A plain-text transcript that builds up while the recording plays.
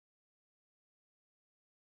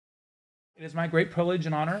It is my great privilege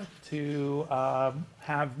and honor to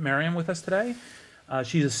have Mariam with us today.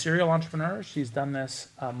 She's a serial entrepreneur. She's done this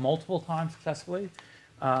multiple times successfully.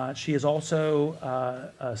 She is also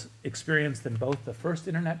experienced in both the first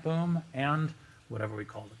internet boom and whatever we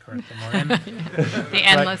call the current boom we're in. The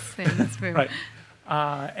endless boom. Right.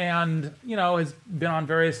 And, you know, has been on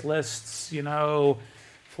various lists, you know,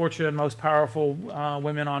 Fortune, most powerful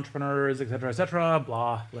women entrepreneurs, et cetera,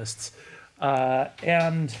 blah, lists. But,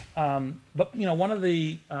 you know, one of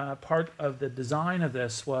the part of the design of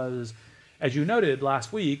this was, as you noted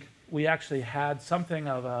last week, we actually had something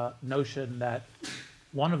of a notion that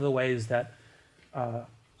one of the ways that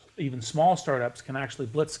even small startups can actually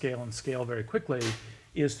blitzscale and scale very quickly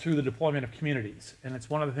is through the deployment of communities. And it's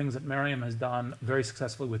one of the things that Mariam has done very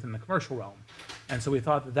successfully within the commercial realm. And so we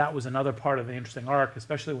thought that that was another part of the interesting arc,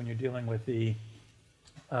 especially when you're dealing with the,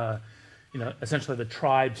 you know, essentially the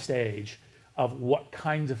tribe stage of what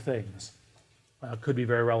kinds of things could be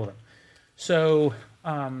very relevant. So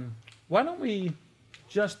why don't we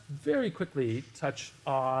just very quickly touch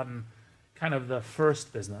on kind of the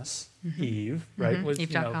first business, Eve, right?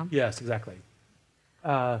 Eve.com. Yes, exactly.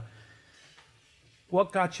 What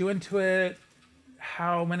got you into it?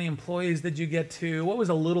 How many employees did you get to? What was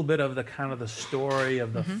a little bit of the kind of the story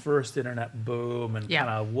of the first internet boom, and kind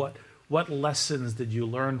of what lessons did you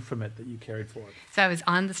learn from it that you carried forward? So I was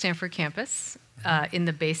on the Stanford campus in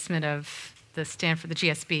the basement of the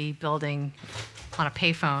GSB building on a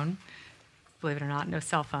payphone. Believe it or not, no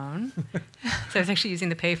cell phone. So I was actually using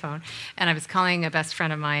the payphone. And I was calling a best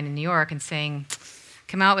friend of mine in New York and saying,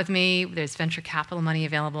 come out with me. There's venture capital money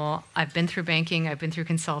available. I've been through banking. I've been through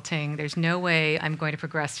consulting. There's no way I'm going to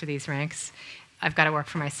progress through these ranks. I've got to work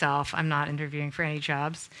for myself. I'm not interviewing for any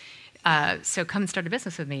jobs. So come and start a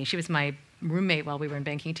business with me. She was my roommate while we were in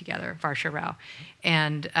banking together, Varsha Rao.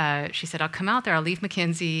 And she said, I'll come out there. I'll leave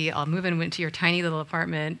McKinsey. I'll move into your tiny little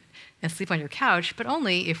apartment and sleep on your couch, but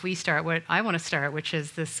only if we start what I want to start, which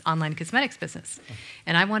is this online cosmetics business.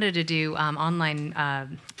 And I wanted to do online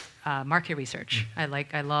market research. I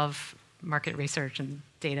love market research and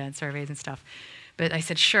data and surveys and stuff. But I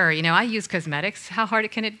said, sure, you know, I use cosmetics. How hard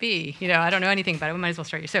can it be? You know, I don't know anything about it. We might as well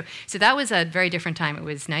start here. So that was a very different time. It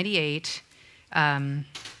was 98.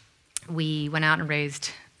 We went out and raised,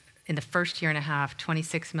 in the first year and a half,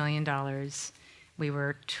 $26 million. We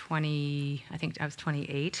were 20, I think I was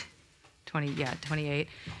 28. 28.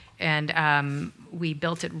 And we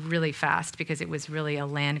built it really fast because it was really a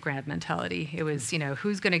land grab mentality. It was, you know,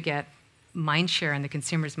 who's going to get mind share in the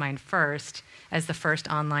consumer's mind first as the first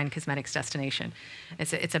online cosmetics destination. And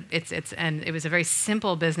it was a very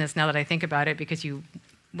simple business now that I think about it, because you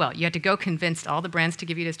had to go convince all the brands to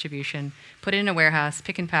give you distribution, put it in a warehouse,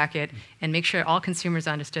 pick and pack it, and make sure all consumers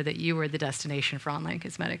understood that you were the destination for online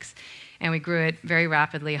cosmetics. And we grew it very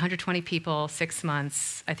rapidly, 120 people, 6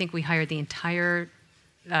 months. I think we hired the entire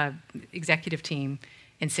executive team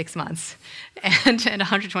in 6 months, and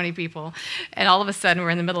 120 people. And all of a sudden,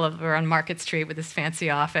 we're on Market Street with this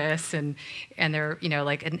fancy office, and they're, you know,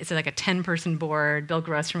 like, it's like a 10-person board, Bill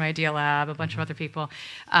Gross from Idea Lab, a bunch of other people.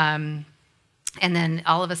 And then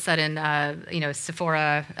all of a sudden, you know,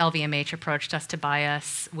 Sephora, LVMH approached us to buy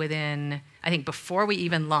us within, I think before we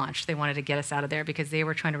even launched, they wanted to get us out of there because they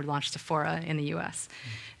were trying to launch Sephora in the US.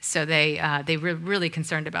 So they were really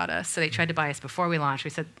concerned about us. So they tried to buy us before we launched. We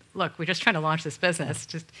said, look, we're just trying to launch this business.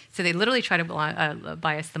 So they literally tried to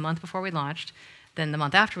buy us the month before we launched, then the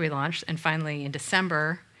month after we launched, and finally in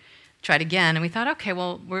December, tried again, and we thought, okay,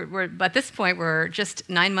 well, we're at this point, we're just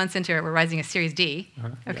 9 months into it, we're raising a Series D.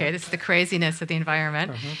 This is the craziness of the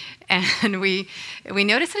environment. And we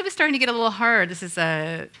noticed that it was starting to get a little hard. This is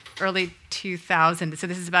early 2000, so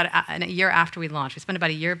this is about a year after we launched. We spent about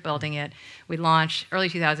a year building it. We launched early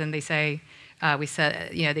 2000, they say,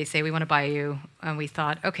 they say, we want to buy you. And we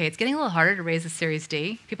thought, okay, it's getting a little harder to raise a Series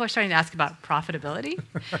D. People are starting to ask about profitability.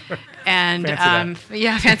 And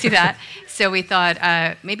fancy that. So we thought,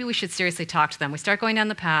 maybe we should seriously talk to them. We start going down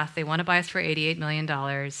the path. They want to buy us for $88 million.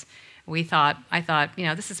 I thought, you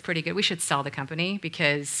know, this is pretty good. We should sell the company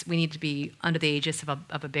because we need to be under the aegis of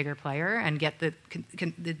a bigger player and get the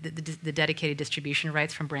dedicated distribution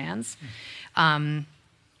rights from brands.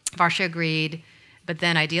 Varsha agreed. But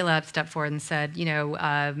then Idea Lab stepped forward and said, you know,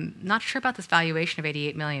 not sure about this valuation of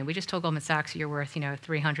 88 million. We just told Goldman Sachs you're worth, you know,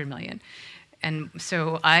 300 million. And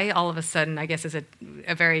so I, all of a sudden, I guess as a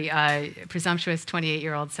very presumptuous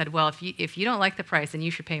 28-year-old, said, well, if you don't like the price, then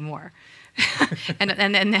you should pay more. and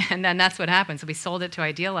then that's what happened. So we sold it to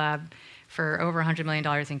Idea Lab for over $100 million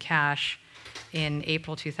in cash in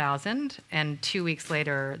April 2000, and 2 weeks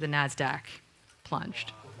later, the NASDAQ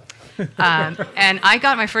plunged. And I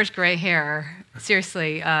got my first gray hair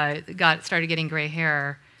seriously, started getting gray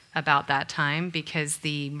hair about that time because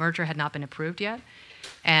the merger had not been approved yet.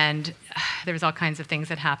 And there was all kinds of things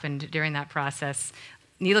that happened during that process.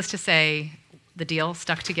 Needless to say, the deal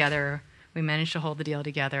stuck together. We managed to hold the deal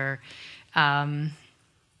together.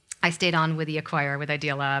 I stayed on with the acquirer, with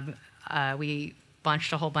Idealab. We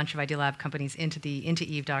bunched a whole bunch of Idealab companies into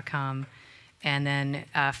Eve.com. And then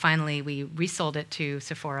finally, we resold it to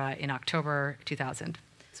Sephora in October 2000.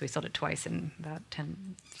 So we sold it twice in about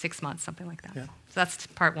 6 months, something like that. Yeah. So that's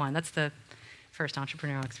part one. That's the first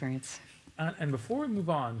entrepreneurial experience. And before we move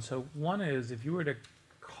on, so one is, if you were to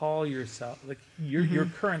call yourself, like your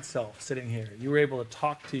current self sitting here, you were able to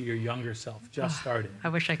talk to your younger self just starting. I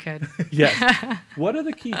wish I could. Yes. What are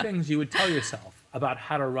the key things you would tell yourself about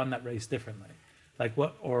how to run that race differently? Like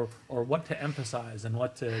what, or what to emphasize and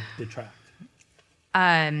what to detract?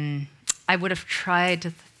 I would have tried to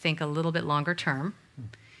think a little bit longer term.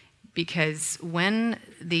 Because when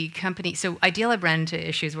the company, so Idealab ran into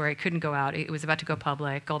issues where it couldn't go out. It was about to go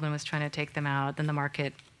public. Goldman was trying to take them out. Then the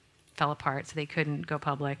market fell apart, so they couldn't go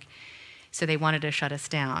public. So they wanted to shut us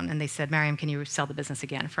down. And they said, Mariam, can you sell the business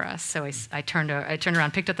again for us? So I turned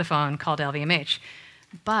around, picked up the phone, called LVMH.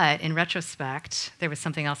 But in retrospect, there was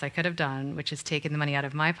something else I could have done, which is taken the money out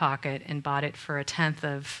of my pocket and bought it for a tenth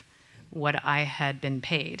of what I had been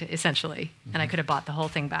paid, essentially. And I could have bought the whole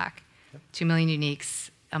thing back. 2 million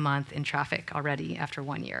uniques a month in traffic already after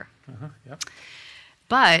 1 year. Yep.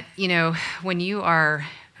 But, when you are,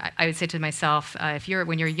 I would say to myself,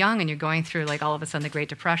 when you're young and you're going through like all of a sudden the Great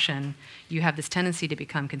Depression, you have this tendency to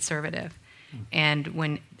become conservative. And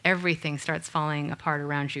when everything starts falling apart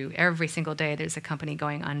around you, every single day there's a company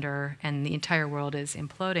going under and the entire world is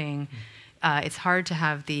imploding, it's hard to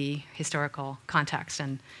have the historical context.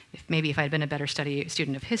 And maybe if I had been a better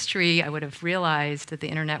student of history, I would have realized that the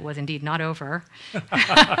internet was indeed not over,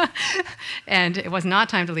 and it was not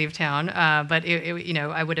time to leave town. But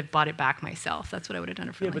I would have bought it back myself. That's what I would have done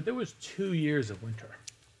differently. Yeah, but there was 2 years of winter,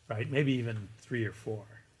 right? Maybe even 3 or 4.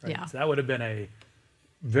 Right? Yeah. So that would have been a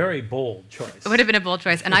very bold choice. It would have been a bold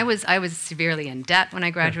choice, and I was severely in debt when I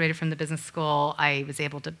graduated from the business school. I was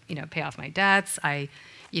able to pay off my debts.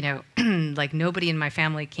 Like nobody in my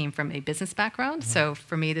family came from a business background. So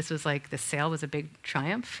for me, this was like the sale was a big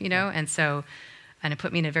triumph, and it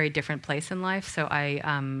put me in a very different place in life. So I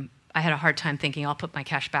had a hard time thinking I'll put my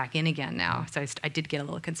cash back in again now. So I did get a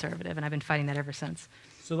little conservative, and I've been fighting that ever since.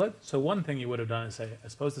 So one thing you would have done is say,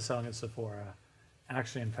 as opposed to selling at Sephora,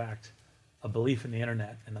 actually, in fact, a belief in the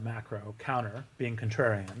internet and the macro counter being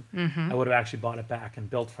contrarian, I would have actually bought it back and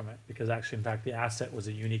built from it, because actually, in fact, the asset was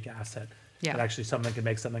a unique asset. Yeah. That actually something could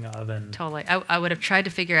make something of. And totally. I would have tried to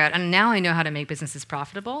figure out, and now I know how to make businesses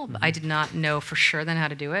profitable. I did not know for sure then how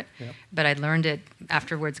to do it, but I learned it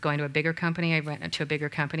afterwards going to a bigger company. I went to a bigger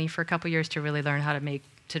company for a couple of years to really learn how to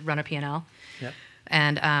run a P&L. Yep.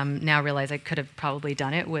 And now realize I could have probably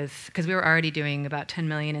done it because we were already doing about 10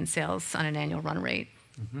 million in sales on an annual run rate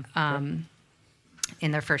in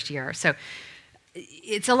their first year. So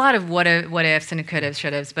it's a lot of what ifs and could have,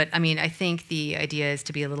 should haves, but I think the idea is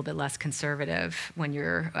to be a little bit less conservative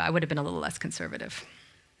I would have been a little less conservative.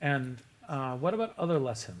 And what about other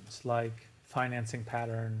lessons like financing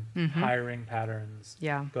pattern, hiring patterns,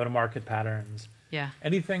 go-to-market patterns? Yeah.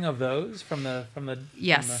 Anything of those from the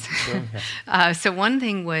Yes. So one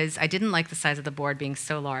thing was I didn't like the size of the board being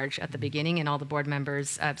so large at the beginning, and all the board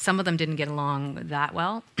members, some of them didn't get along that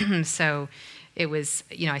well. So it was,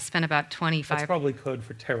 I spent about 25. That's probably code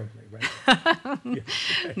for terribly,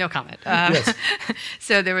 right? No comment. Yes.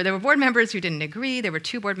 So there were board members who didn't agree. There were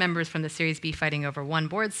 2 board members from the Series B fighting over 1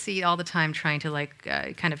 board seat all the time, trying to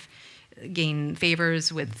kind of gain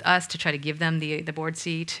favors with us to try to give them the board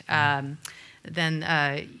seat. Then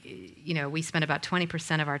we spent about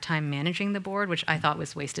 20% of our time managing the board, which I thought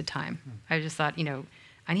was wasted time. I just thought,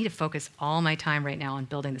 I need to focus all my time right now on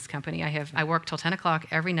building this company. I work till 10 o'clock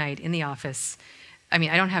every night in the office. I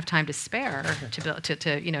don't have time to spare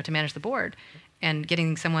to manage the board. And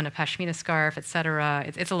getting someone a pashmina scarf, et cetera,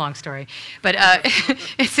 it's a long story, but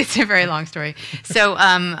it's a very long story. So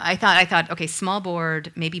I thought, okay, small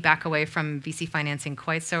board, maybe back away from VC financing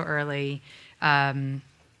quite so early.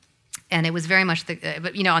 And it was very much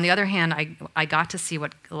but on the other hand, I got to see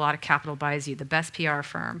what a lot of capital buys you: the best PR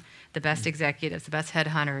firm, the best executives, the best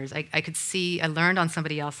headhunters. I learned on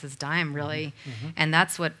somebody else's dime, really, and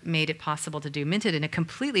that's what made it possible to do Minted in a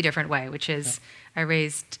completely different way, which is I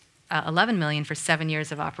raised 11 million for 7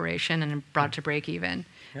 years of operation and brought it to break even.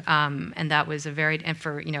 And that was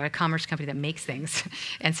for a commerce company that makes things,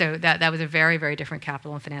 and so that was a very, very different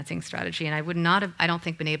capital and financing strategy. And I would not have, I don't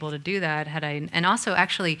think, been able to do that had I, and also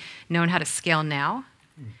actually known how to scale now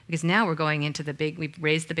Because now we're going into we've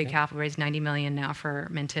raised the big capital, raised 90 million now for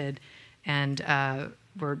Minted, and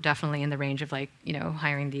we're definitely in the range of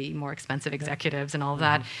hiring the more expensive executives and all of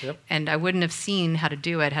that. Yep. And I wouldn't have seen how to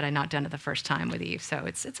do it had I not done it the first time with Eve. So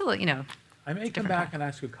it's a little, I may come back and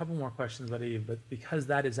ask you a couple more questions about Eve, but because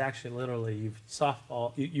that is actually literally,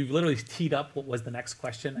 you've literally teed up what was the next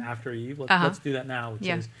question after Eve. Let's do that now, which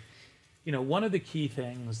is, one of the key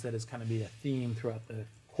things that is going to be a theme throughout the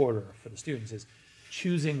quarter for the students is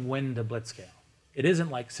choosing when to blitzscale. It isn't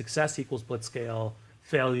like success equals blitzscale,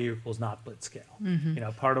 failure equals not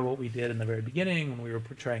blitzscale. Part of what we did in the very beginning when we were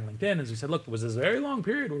portraying LinkedIn is we said, look, there was this very long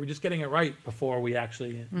period where we were just getting it right before we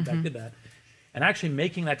actually in fact did that. And actually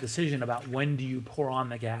making that decision about when do you pour on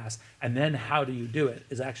the gas and then how do you do it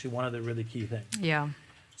is actually one of the really key things. Yeah.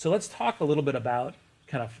 So let's talk a little bit about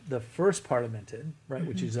kind of the first part of Minted, right?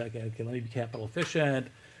 Which is like, okay, let me be capital efficient.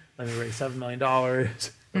 Let me raise $7 million, or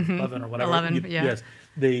 11 or whatever. 11, yeah.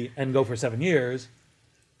 Yes. And go for 7 years,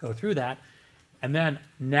 go through that. And then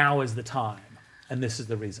now is the time. And this is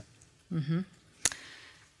the reason.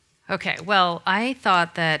 Okay, well, I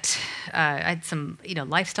thought that I had some,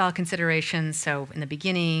 lifestyle considerations. So in the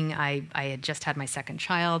beginning, I had just had my second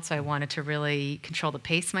child, so I wanted to really control the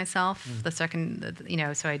pace myself. The second,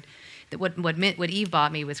 so what Eve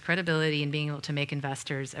bought me was credibility and being able to make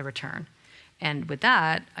investors a return. And with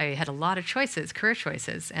that, I had a lot of choices, career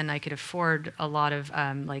choices, and I could afford a lot of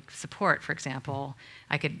support. For example,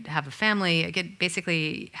 I could have a family. I could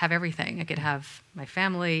basically have everything. I could have my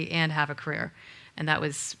family and have a career. And that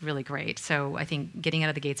was really great. So I think getting out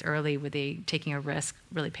of the gates early with taking a risk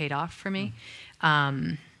really paid off for me.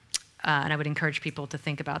 And I would encourage people to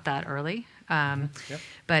think about that early.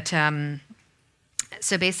 But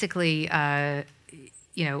so basically, I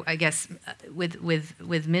guess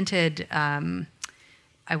with Minted,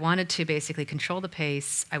 I wanted to basically control the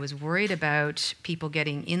pace. I was worried about people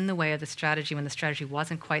getting in the way of the strategy when the strategy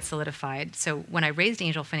wasn't quite solidified. So when I raised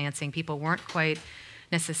angel financing, people weren't quite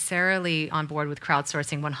necessarily on board with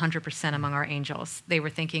crowdsourcing 100% among our angels. They were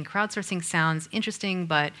thinking crowdsourcing sounds interesting,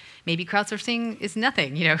 but maybe crowdsourcing is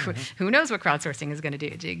nothing. Who knows what crowdsourcing is going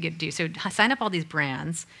to do? So sign up all these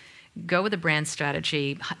brands, go with a brand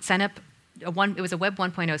strategy, sign up. It was a Web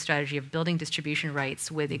 1.0 strategy of building distribution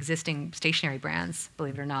rights with existing stationary brands,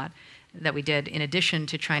 believe it or not, that we did in addition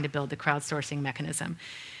to trying to build the crowdsourcing mechanism.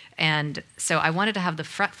 And so I wanted to have the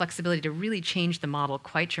flexibility to really change the model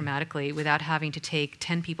quite dramatically without having to take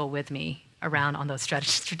 10 people with me around on those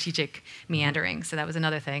strategic meanderings. So that was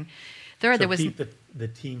another thing. Third, there was keep the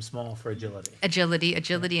team small for agility.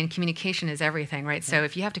 Agility and communication is everything, right? So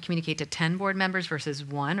if you have to communicate to 10 board members versus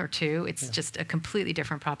 1 or 2, it's just a completely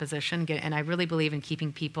different proposition. And I really believe in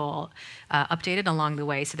keeping people updated along the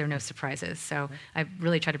way so there are no surprises. So I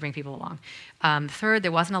really try to bring people along. Third,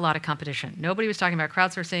 there wasn't a lot of competition. Nobody was talking about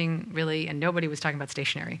crowdsourcing, really, and nobody was talking about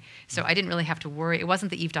stationary. So I didn't really have to worry. It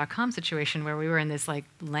wasn't the Eve.com situation where we were in this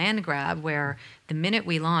land grab where the minute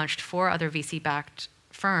we launched, 4 other VC-backed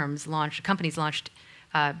companies launched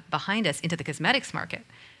behind us into the cosmetics market.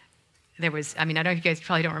 There was, I know you guys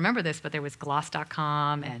probably don't remember this, but there was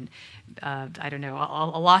Gloss.com and I don't know,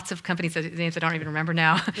 lots of companies, names I don't even remember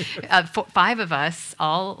now. 5 of us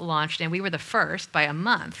all launched, and we were the first by a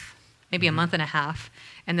month, maybe a month and a half,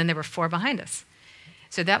 and then there were 4 behind us.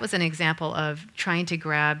 So that was an example of trying to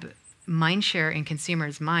grab mindshare in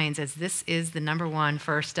consumers' minds as this is the #1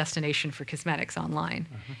 first destination for cosmetics online,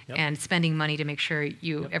 and spending money to make sure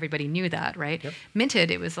everybody knew that, right? Minted,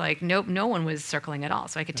 it was like no one was circling at all,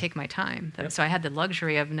 so I could take my time. So I had the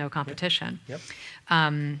luxury of no competition.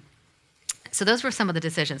 So those were some of the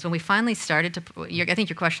decisions. When we finally started to, I think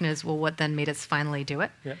your question is, well, what then made us finally do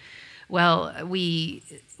it? Well, we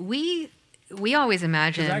always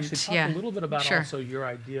imagined. Actually, talk a little bit about also your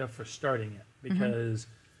idea for starting it, because.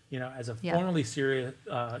 As a formerly serious,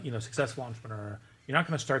 successful entrepreneur, you're not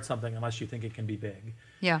going to start something unless you think it can be big.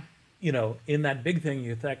 In that big thing,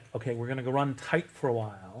 you think, okay, we're going to go run tight for a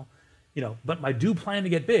while, but I do plan to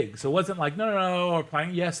get big. So it wasn't like, no, or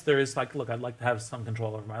planning. Yes, there is look, I'd like to have some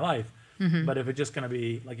control over my life. But if it's just going to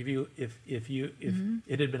be like, if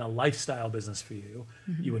it had been a lifestyle business for you,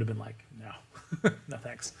 you would have been like, no, no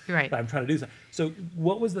thanks. Right. But I'm trying to do something. So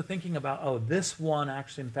what was the thinking about, this one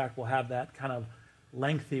actually, in fact, will have that kind of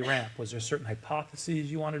lengthy ramp? Was there certain hypotheses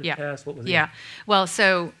you wanted to test? What was it? Well,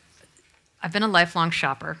 so I've been a lifelong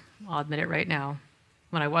shopper. I'll admit it right now.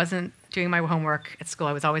 When I wasn't doing my homework at school,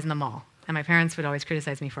 I was always in the mall, and my parents would always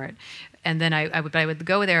criticize me for it. And then I would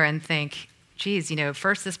go there and think, geez,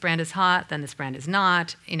 first this brand is hot, then this brand is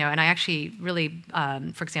not, and I actually really,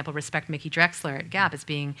 for example, respect Mickey Drexler at Gap as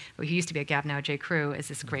being, well, he used to be at Gap, now at J. Crew, as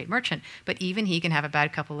this great merchant, but even he can have a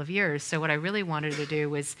bad couple of years. So what I really wanted to do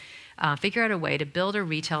was figure out a way to build a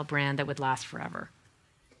retail brand that would last forever,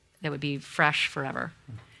 that would be fresh forever.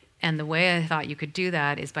 And the way I thought you could do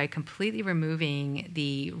that is by completely removing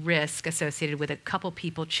the risk associated with a couple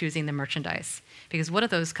people choosing the merchandise. Because what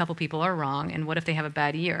if those couple people are wrong, and what if they have a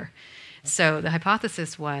bad year? So the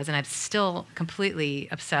hypothesis was, and I'm still completely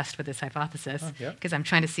obsessed with this hypothesis because I'm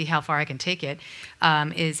trying to see how far I can take it,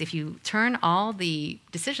 is if you turn all the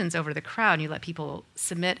decisions over to the crowd and you let people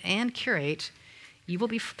submit and curate, you will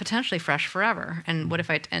be potentially fresh forever. And what if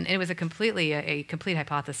and it was a complete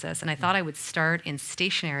hypothesis. And I thought I would start in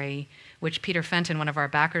stationery, which Peter Fenton, one of our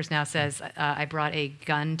backers now, says I brought a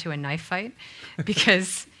gun to a knife fight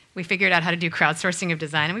because we figured out how to do crowdsourcing of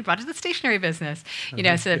design, and we brought it to the stationery business,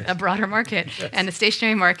 so a broader market. Yes. And the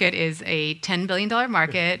stationery market is a $10 billion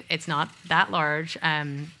market. It's not that large.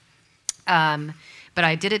 But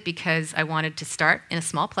I did it because I wanted to start in a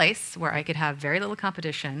small place where I could have very little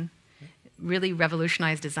competition, really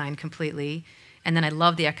revolutionize design completely. And then I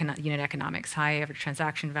love the unit economics, high average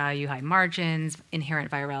transaction value, high margins,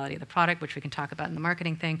 inherent virality of the product, which we can talk about in the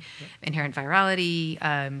marketing thing, inherent virality,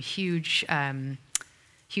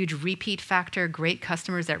 huge repeat factor, great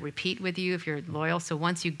customers that repeat with you if you're loyal. So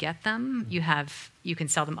once you get them, you can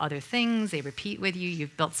sell them other things, they repeat with you,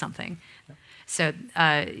 you've built something. So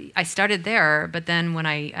I started there, but then when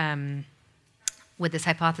I, with this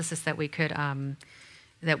hypothesis that we could,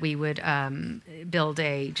 that we would build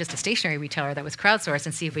just a stationary retailer that was crowdsourced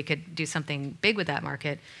and see if we could do something big with that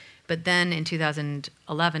market. But then in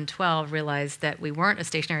 2011-12, realized that we weren't a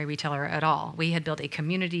stationary retailer at all. We had built a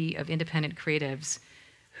community of independent creatives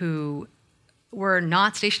who were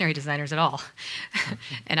not stationary designers at all.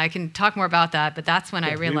 And I can talk more about that, but that's when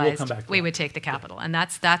I realized we would take the capital. And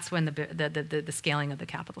that's when the scaling of the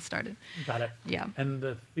capital started. Got it. Yeah. And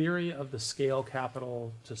the theory of the scale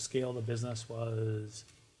capital to scale the business was?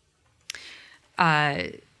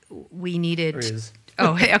 We needed... Or is?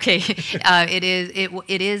 Oh, okay.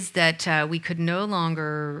 It is that we could no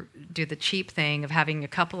longer do the cheap thing of having a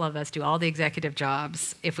couple of us do all the executive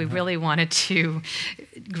jobs if we really wanted to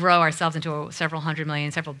grow ourselves into a several hundred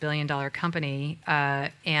million, several billion-dollar company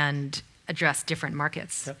and address different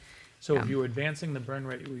markets. Yep. So if you were advancing the burn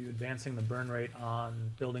rate, were you advancing the burn rate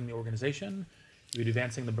on building the organization? Were you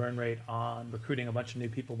advancing the burn rate on recruiting a bunch of new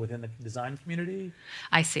people within the design community?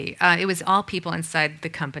 I see. It was all people inside the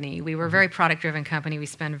company. We were a very product-driven company. We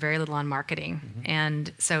spend very little on marketing.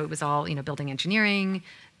 And so it was all, building engineering,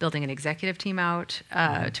 building an executive team out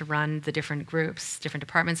to run the different groups, different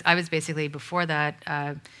departments. I was basically, before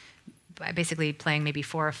that, basically playing maybe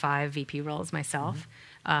 4 or 5 VP roles myself.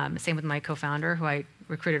 Same with my co-founder, who I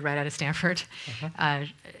recruited right out of Stanford.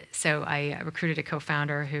 So I recruited a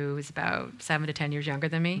co-founder who was about 7 to 10 years younger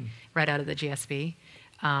than me, right out of the GSB.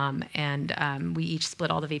 And we each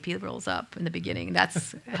split all the VP roles up in the beginning.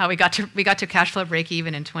 That's how we got to cash flow break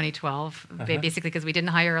even in 2012, basically because we didn't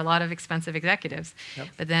hire a lot of expensive executives.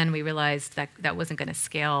 But then we realized that that wasn't going to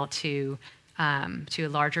scale to a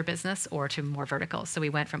larger business or to more verticals. So we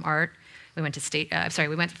went from art. We went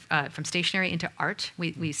to from stationery into art.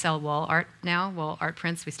 We sell wall art now, wall art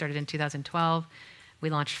prints. We started in 2012. We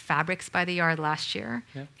launched fabrics by the yard last year.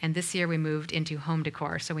 And this year we moved into home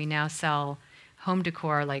decor. So we now sell home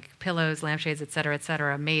decor like pillows, lampshades, et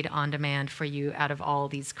cetera, made on demand for you out of all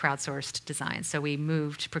these crowdsourced designs. So we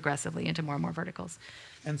moved progressively into more and more verticals.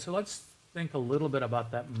 And so let's think a little bit about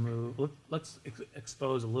that move. Let's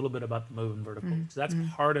expose a little bit about the move in verticals. So that's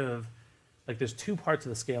part of, there's 2 parts of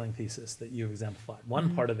the scaling thesis that you exemplified.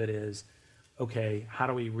 One part of it is, okay, how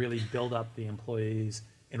do we really build up the employees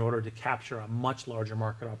in order to capture a much larger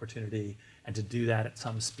market opportunity and to do that at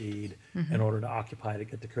some speed in order to occupy to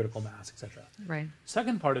get to critical mass, et cetera. Right.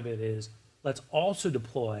 Second part of it is, let's also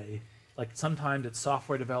deploy, sometimes it's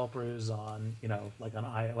software developers on, like an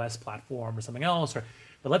iOS platform or something else,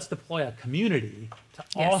 but let's deploy a community to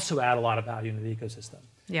also add a lot of value into the ecosystem.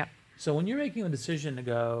 Yeah. So when you're making the decision to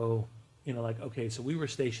go, okay, so we were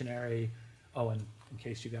stationary. Oh, and in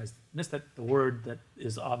case you guys missed it, the word that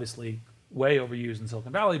is obviously way overused in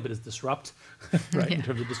Silicon Valley, but is disrupt, right? In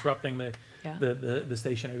terms of disrupting the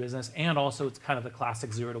stationary business. And also it's kind of the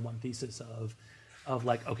classic 0 to 1 thesis of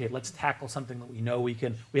okay, let's tackle something that we know we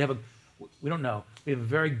have a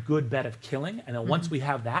very good bet of killing. And then once we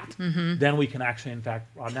have that, then we can actually, in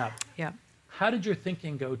fact, broaden out. Yeah. How did your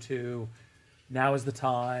thinking go to, now is the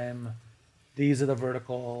time, these are the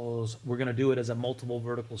verticals, we're going to do it as a multiple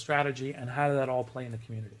vertical strategy, and how did that all play in the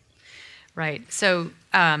community? Right. So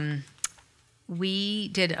we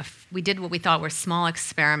did what we thought were small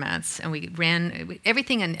experiments, and we ran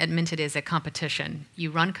everything at Minted is a competition. You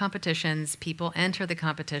run competitions, people enter the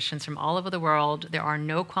competitions from all over the world. There are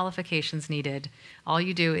no qualifications needed. All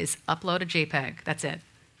you do is upload a JPEG. That's it.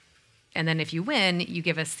 And then if you win, you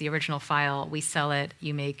give us the original file. We sell it.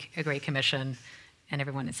 You make a great commission, and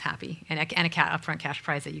everyone is happy, and a upfront cash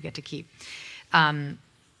prize that you get to keep. And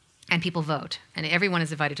people vote, and everyone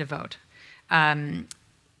is invited to vote.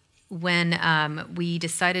 When we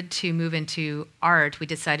decided to move into art, we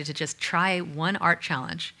decided to just try one art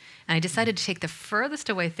challenge. And I decided to take the furthest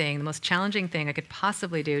away thing, the most challenging thing I could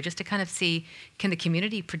possibly do, just to kind of see, can the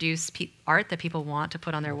community produce art that people want to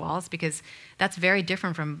put on their walls? Because that's very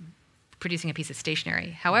different from producing a piece of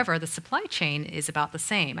stationery. However, the supply chain is about the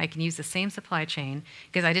same. I can use the same supply chain,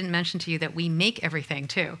 because I didn't mention to you that we make everything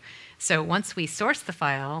too. So once we source the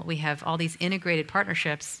file, we have all these integrated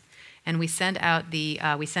partnerships, and we send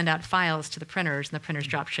out files to the printers, and the printers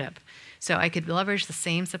drop ship. So I could leverage the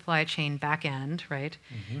same supply chain back end, right?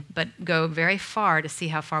 But go very far to see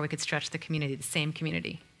how far we could stretch the community, the same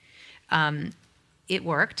community. It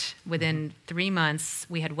worked. Within 3 months,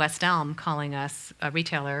 we had West Elm calling us, a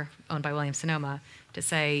retailer owned by Williams-Sonoma, to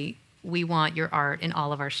say, we want your art in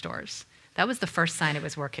all of our stores. That was the first sign it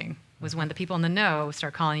was working, was when the people in the know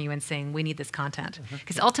start calling you and saying, we need this content.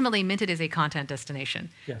 Because ultimately, Minted is a content destination.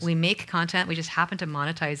 Yes. We make content. We just happen to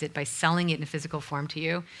monetize it by selling it in physical form to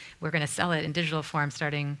you. We're going to sell it in digital form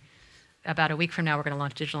starting about a week from now. We're going to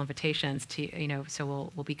launch digital invitations to,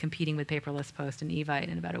 so we'll be competing with Paperless Post and Evite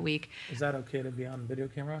in about a week. Is that okay to be on video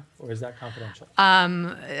camera, or is that confidential?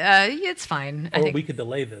 It's fine. Or I think we could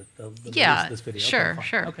delay the release of this video. Sure, okay,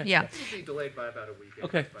 sure. Okay. Yeah. It will be delayed by about a week.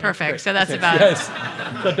 Okay. Perfect. Great. So that's okay. about it. Yes.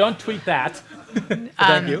 So don't tweet that.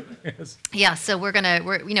 Thank you. Yes. Yeah, so we're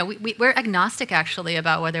agnostic actually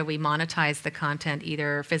about whether we monetize the content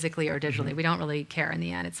either physically or digitally. We don't really care in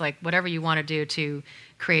the end. It's like whatever you want to do to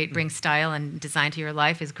bring style and design to your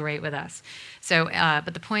life is great with us. So,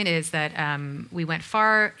 but the point is that we went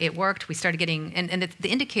far, it worked, we started getting, and the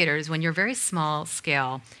indicators, when you're very small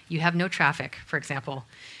scale, you have no traffic, for example,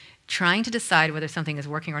 trying to decide whether something is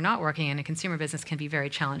working or not working in a consumer business can be very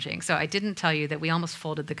challenging. So I didn't tell you that we almost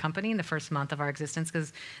folded the company in the first month of our existence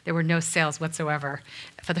because there were no sales whatsoever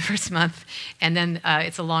for the first month. And then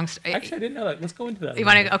it's a long story. Actually, I didn't know that. Let's go into that. You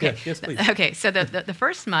want to? Okay. Yes, please. Okay, so the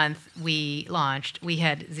first month we launched, we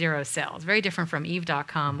had 0 sales. Very different from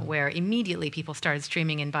Eve.com, where immediately people started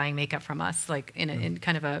streaming and buying makeup from us, like in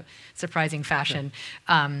kind of a surprising fashion.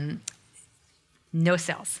 No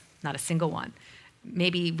sales, not a single one.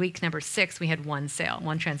 Maybe week number 6, we had 1 sale,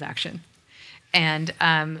 1 transaction. And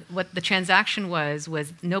what the transaction was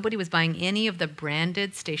nobody was buying any of the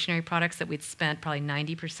branded stationery products that we'd spent probably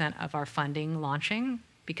 90% of our funding launching,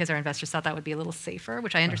 because our investors thought that would be a little safer,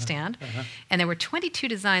 which I understand. And there were 22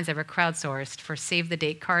 designs that were crowdsourced for save the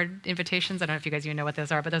date card invitations. I don't know if you guys even know what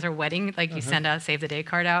those are, but those are wedding, like you send a save the date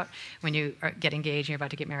card out when you get engaged and you're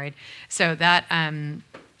about to get married. So that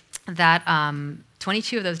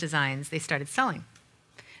 22 of those designs, they started selling.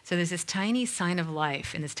 So there's this tiny sign of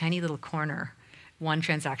life in this tiny little corner, 1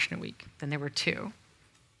 transaction a week. Then there were 2,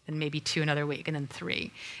 then maybe 2 another week, and then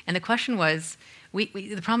 3. And the question was,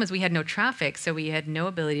 the problem is we had no traffic, so we had no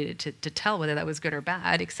ability to tell whether that was good or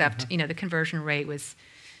bad, except the conversion rate was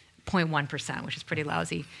 0.1%, which is pretty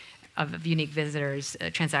lousy, of unique visitors,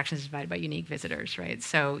 transactions divided by unique visitors, right?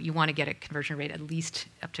 So you want to get a conversion rate at least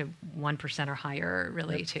up to 1% or higher,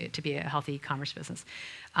 really, to be a healthy commerce business.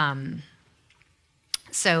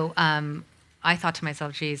 So I thought to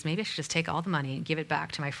myself, geez, maybe I should just take all the money and give it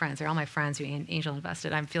back to my friends. They're all my friends who angel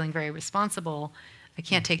invested. I'm feeling very responsible. I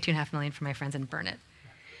can't take $2.5 million from my friends and burn it.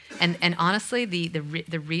 And honestly,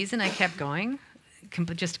 the reason I kept going,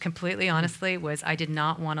 just completely honestly, was I did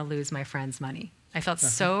not want to lose my friends' money. I felt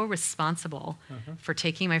so responsible for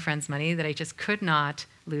taking my friends' money that I just could not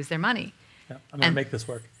lose their money. Yeah, I'm going to make this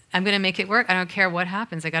work. I'm going to make it work. I don't care what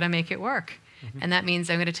happens. I got to make it work. And that means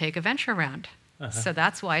I'm going to take a venture round. So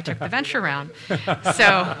that's why I took the venture round.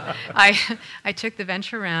 So I took the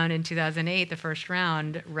venture round in 2008, the first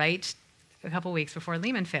round, right a couple weeks before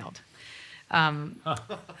Lehman failed.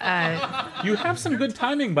 You have some good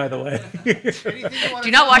timing, by the way. Do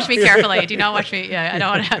not watch me carefully. Do not watch me. Yeah, I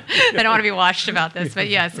don't want to be watched about this. But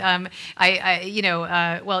yes,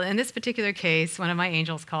 well, in this particular case, one of my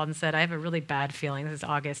angels called and said, "I have a really bad feeling." This is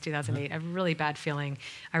August 2008. I have a really bad feeling.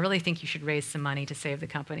 I really think you should raise some money to save the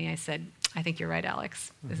company. I said, "I think you're right,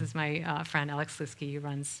 Alex." This is my friend Alex Lusky, who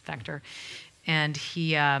runs Vector, and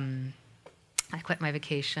he. I quit my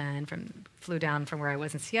vacation, flew down from where I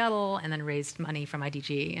was in Seattle, and then raised money from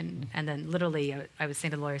IDG. And then literally, I was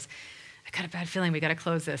saying to the lawyers, I got a bad feeling we got to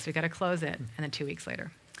close this. We got to close it. And then 2 weeks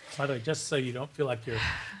later. By the way, just so you don't feel like you're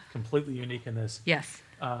completely unique in this, Yes.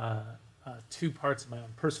 2 parts of my own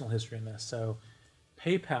personal history in this. So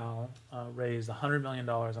PayPal raised $100 million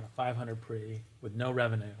on a 500 pre with no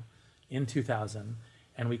revenue in 2000,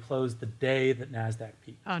 and we closed the day that NASDAQ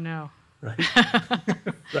peaked. Oh, no. Right.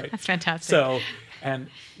 Right. That's fantastic. So, and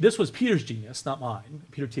this was Peter's genius, not mine,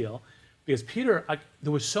 Peter Thiel, because Peter,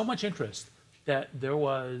 there was so much interest that there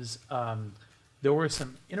were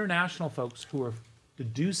some international folks who were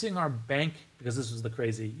deducing our bank, because this was the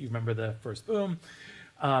crazy, you remember the first boom,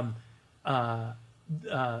 they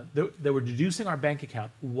were deducing our bank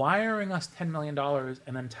account, wiring us $10 million,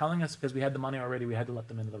 and then telling us because we had the money already, we had to let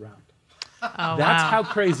them into the round. Oh, That's wow. how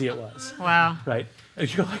crazy it was. Wow. Right?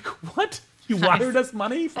 And you're like, what? You wired us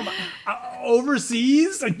money from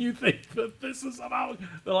overseas, and you think that this is about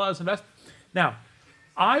the lot of invest? Now,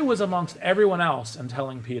 I was amongst everyone else and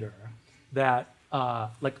telling Peter that,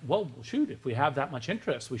 well, shoot, if we have that much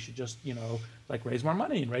interest, we should just, raise more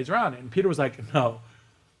money and raise around. And Peter was like, no,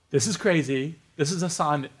 this is crazy. This is a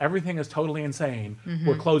sign that everything is totally insane. Mm-hmm.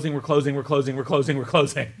 We're closing.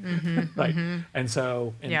 Mm-hmm. Right? Mm-hmm. And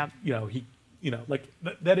so,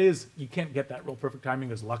 that is, you can't get that real perfect timing.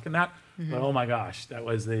 There's luck in that. Mm-hmm. But oh my gosh, that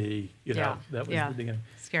was the beginning.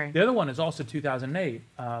 Scary. The other one is also 2008.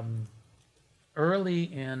 Early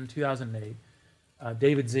in 2008,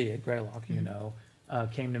 David Z at Greylock,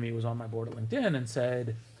 came to me, was on my board at LinkedIn, and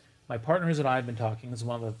said, my partners and I have been talking, this is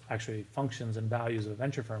one of the actually functions and values of a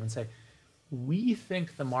venture firm, and say, we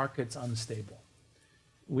think the market's unstable.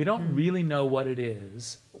 We don't really know what it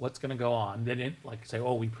is, what's going to go on. They didn't say,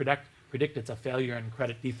 we predict it's a failure in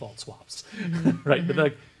credit default swaps, right? Mm-hmm.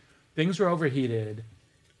 But things are overheated.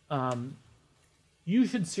 You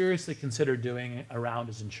should seriously consider doing a round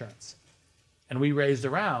as insurance. And we raised a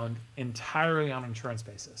round entirely on an insurance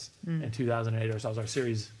basis in 2008 or so. That was our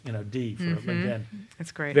Series D for LinkedIn.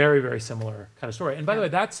 That's great. Very, very similar kind of story. And by the way,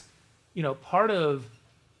 that's part of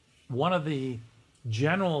one of the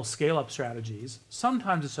general scale-up strategies,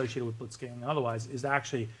 sometimes associated with blitzscaling and otherwise, is to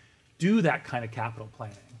actually do that kind of capital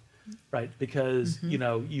planning, right? Because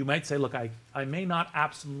you might say, look, I may not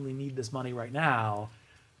absolutely need this money right now,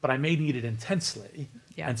 but I may need it intensely.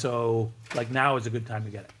 Yeah. And so now is a good time to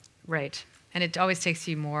get it. Right. And it always takes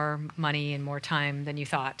you more money and more time than you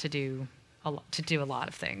thought to do a lot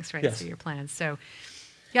of things, right? Yes. So your plans. So,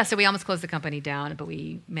 yeah, so we almost closed the company down, but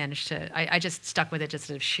we managed to. I just stuck with it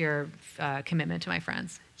just out of sheer commitment to my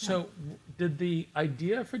friends. So, did the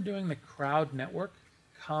idea for doing the crowd network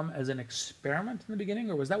come as an experiment in the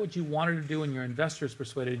beginning, or was that what you wanted to do and your investors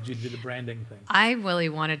persuaded you to do the branding thing? I really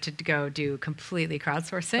wanted to go do completely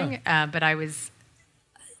crowdsourcing, but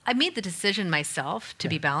I made the decision myself to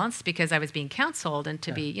be balanced because I was being counseled and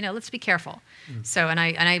to be, let's be careful. So, and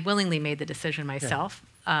I willingly made the decision myself.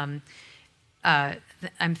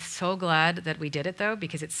 I'm so glad that we did it though,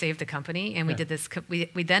 because it saved the company. And we did this.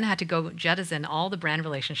 We then had to go jettison all the brand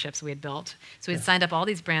relationships we had built. So we had signed up all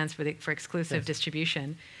these brands for exclusive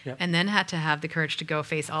distribution, and then had to have the courage to go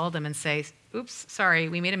face all of them and say, oops, sorry,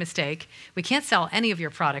 we made a mistake. We can't sell any of your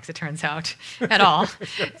products, it turns out, at all.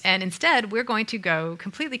 And instead, we're going to go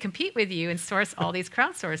completely compete with you and source all these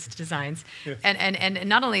crowdsourced designs. And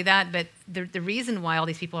not only that, but the reason why all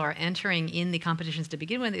these people are entering in the competitions to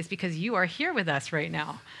begin with is because you are here with us right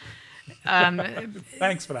now.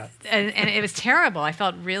 Thanks for that. And it was terrible. I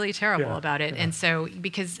felt really terrible about it. And so,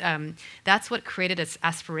 because that's what created this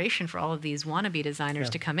aspiration for all of these wannabe designers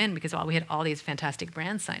to come in, because we had all these fantastic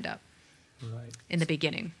brands signed up. Right. In the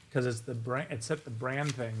beginning. Because it's the brand. It set the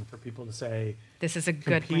brand thing for people to say, this is a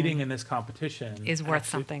good competing brand. In this competition is worth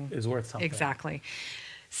something. Is worth something. Exactly.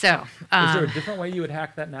 So, is there a different way you would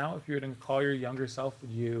hack that now? If you were to call your younger self,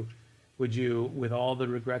 would you, with all the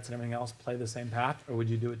regrets and everything else, play the same path, or would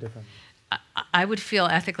you do it differently? I would feel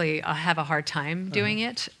ethically have a hard time doing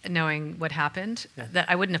it, knowing what happened. That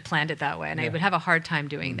I wouldn't have planned it that way, and I would have a hard time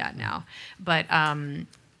doing that now. But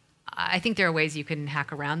I think there are ways you can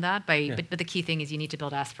hack around that. But the key thing is you need to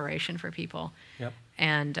build aspiration for people. Yep.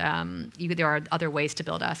 And there are other ways to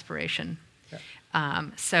build aspiration. Yep.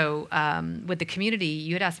 So with the community,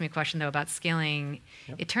 you had asked me a question, though, about scaling.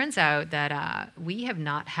 Yep. It turns out that we have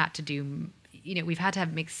not had to do, we've had to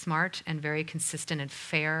make smart and very consistent and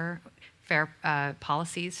fair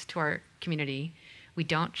policies to our community. We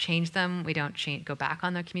don't change them. We don't go back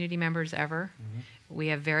on the community members ever. Mm-hmm. We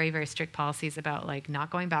have very, very strict policies about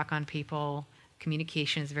not going back on people.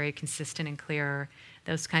 Communication is very consistent and clear,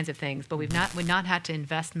 those kinds of things. But we've not had to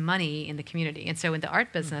invest money in the community. And so in the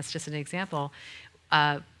art business, just an example,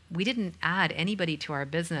 we didn't add anybody to our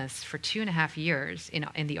business for 2.5 years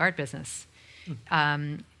in the art business.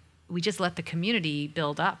 we just let the community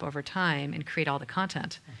build up over time and create all the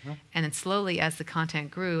content. And then slowly, as the content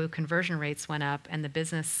grew, conversion rates went up, and the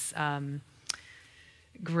business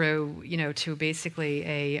grew, to basically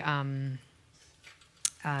a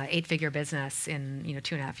 8-figure business in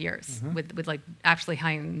 2.5 years, with like absolutely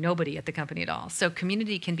hiring nobody at the company at all. So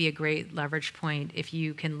community can be a great leverage point if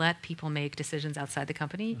you can let people make decisions outside the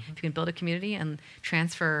company. If you can build a community and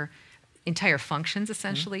transfer entire functions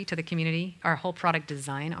essentially to the community. Our whole product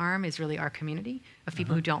design arm is really our community of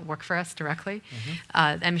people who don't work for us directly.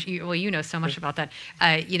 You know so much about that.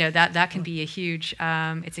 That can be a huge.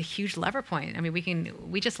 It's a huge lever point. I mean,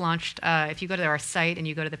 we just launched. If you go to our site and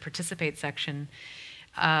you go to the participate section,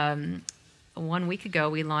 1 week ago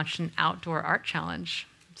we launched an outdoor art challenge.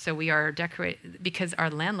 So we are because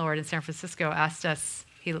our landlord in San Francisco asked us.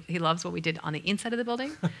 He loves what we did on the inside of the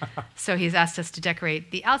building, so he's asked us to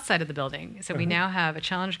decorate the outside of the building. So we now have a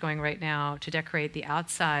challenge going right now to decorate the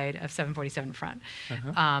outside of 747 Front.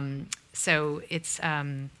 So it's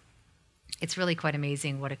really quite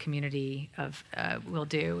amazing what a community will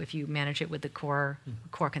do if you manage it with the core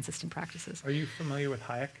consistent practices. Are you familiar with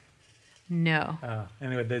Hayek? No.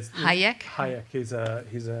 Anyway, Hayek? Hayek. He's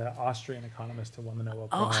a Austrian economist who won the Nobel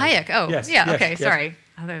Prize. Oh, Hayek. Oh, yes, yeah. yes, Okay, yes. sorry.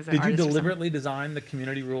 Did you deliberately design the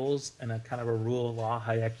community rules in a kind of a rule of law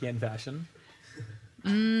Hayekian fashion?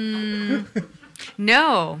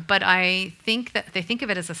 No, but I think that they think of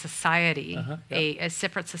it as a society, a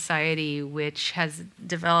separate society, which has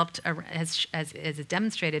developed, has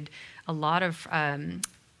demonstrated a lot of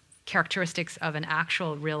characteristics of an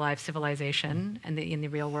actual real-life civilization in the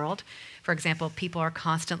real world. For example, people are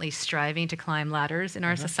constantly striving to climb ladders in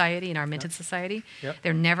our society, in our minted society.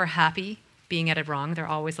 They're never happy being at a rung. They're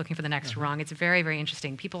always looking for the next rung. It's very, very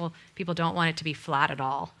interesting. People don't want it to be flat at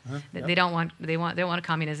all. They want a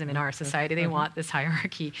communism in our society. They want this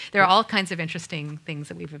hierarchy. There are all kinds of interesting things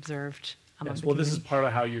that we've observed among the community. This is part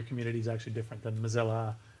of how your community is actually different than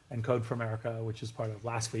Mozilla and Code for America, which is part of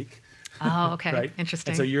last week. Oh, okay. Right?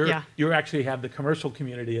 Interesting. And so you actually have the commercial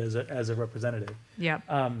community as a representative. Yeah.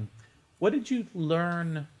 What did you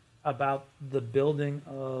learn about the building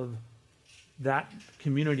of that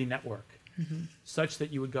community network such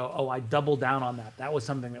that you would go, oh, I doubled down on that. That was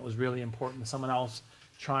something that was really important. Someone else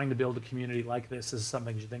trying to build a community like this is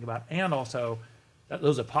something you should think about. And also,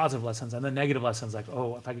 those are positive lessons. And the negative lessons, like,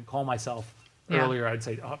 oh, if I could call myself earlier, I'd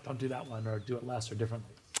say, oh, don't do that one, or do it less or differently.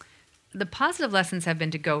 The positive lessons have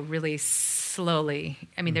been to go really slowly.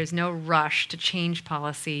 I mean, there's no rush to change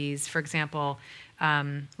policies. For example,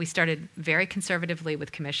 we started very conservatively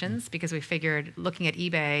with commissions because we figured, looking at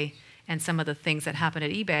eBay and some of the things that happened at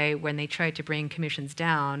eBay when they tried to bring commissions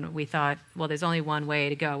down, we thought, well, there's only one way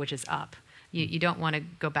to go, which is up. You don't want to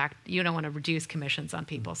go back. You don't want to reduce commissions on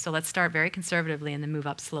people. So let's start very conservatively and then move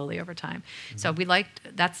up slowly over time. So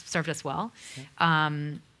that's served us well.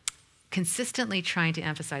 Consistently trying to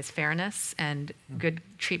emphasize fairness and good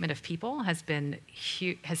treatment of people has been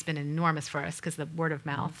enormous for us because the word of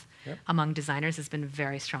mouth among designers has been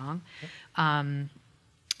very strong.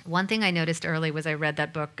 One thing I noticed early was I read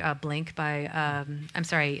that book Blink by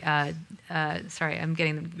sorry, I'm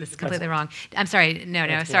getting this completely wrong. I'm sorry,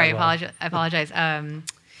 no, sorry, I apologize.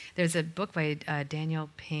 There's a book by Daniel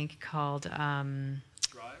Pink called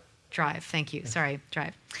Drive. Thank you. Sorry,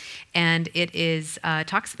 Drive. And it is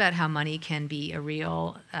talks about how money can be a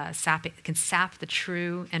real can sap the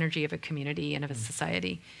true energy of a community and of a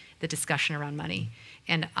society. The discussion around money.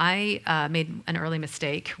 And I made an early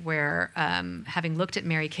mistake where, having looked at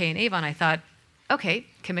Mary Kay and Avon, I thought, okay,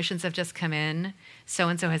 commissions have just come in.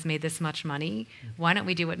 So-and-so has made this much money. Why don't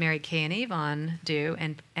we do what Mary Kay and Avon do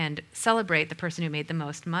and celebrate the person who made the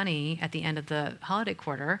most money at the end of the holiday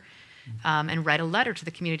quarter and write a letter to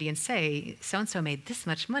the community and say, so-and-so made this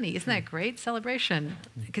much money. Isn't that a great celebration?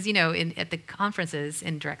 Because, at the conferences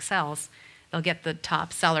in direct sales, they'll get the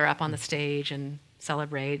top seller up on the stage and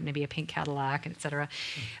celebrate, maybe a pink Cadillac, et cetera.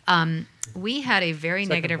 We had a very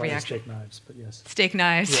negative reaction. Steak knives, but yes. Steak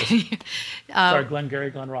knives. Yes. Sorry,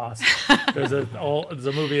 Glenn Ross. There's a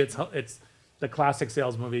movie. It's the classic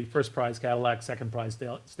sales movie. First prize Cadillac, second prize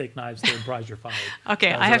steak knives, third prize you're fired.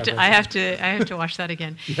 Okay, I have to watch that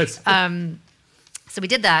again. Yes. So we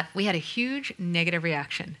did that. We had a huge negative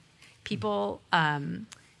reaction. People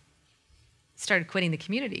started quitting the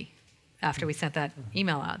community. After we sent that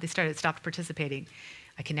email out, they stopped participating.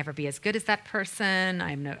 I can never be as good as that person.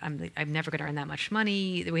 I'm never going to earn that much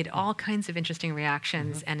money. We had all kinds of interesting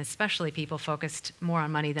reactions, and especially people focused more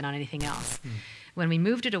on money than on anything else. When we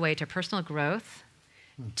moved it away to personal growth,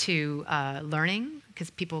 to learning,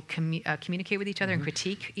 because people communicate with each other and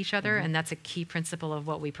critique each other, and that's a key principle of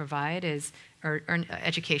what we provide is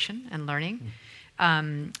education and learning.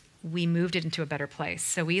 we moved it into a better place.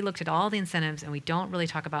 So we looked at all the incentives, and we don't really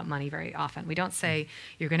talk about money very often. We don't say,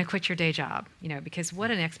 you're going to quit your day job, because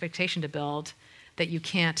what an expectation to build that you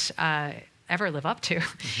can't ever live up to.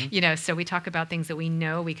 So we talk about things that we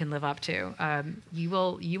know we can live up to. You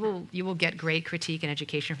will get great critique and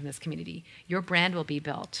education from this community. Your brand will be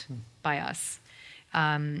built by us.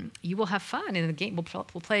 You will have fun in the game. We'll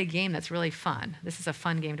play a game that's really fun. This is a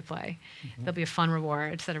fun game to play. There'll be a fun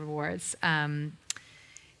set of rewards.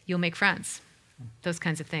 You'll make friends, those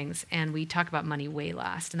kinds of things. And we talk about money way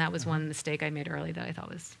last. And that was one mistake I made early that I thought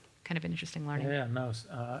was kind of an interesting learning. Yeah, no,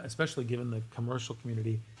 especially given the commercial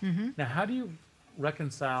community. Now, how do you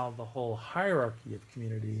reconcile the whole hierarchy of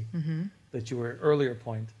community that you were earlier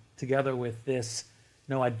point together with this,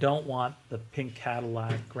 no, I don't want the pink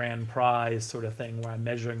Cadillac grand prize sort of thing where I'm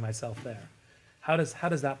measuring myself there? How does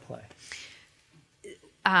that play?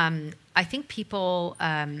 I think people,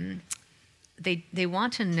 they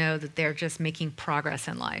want to know that they're just making progress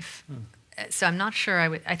in life. So I'm not sure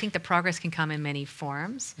I think the progress can come in many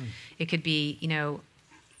forms. It could be,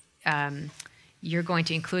 you're going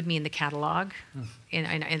to include me in the catalog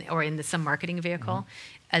or in some marketing vehicle,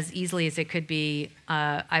 as easily as it could be,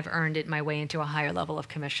 I've earned it my way into a higher level of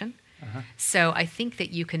commission. So I think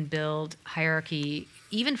that you can build hierarchy,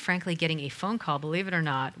 even frankly getting a phone call, believe it or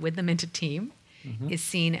not, with the Minted team is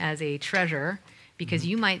seen as a treasure, because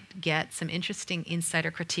you might get some interesting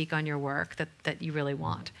insider critique on your work that you really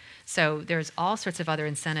want. So there's all sorts of other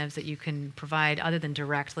incentives that you can provide other than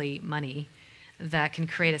directly money that can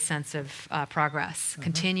create a sense of progress,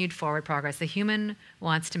 continued forward progress. The human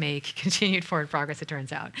wants to make continued forward progress, it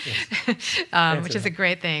turns out, which is a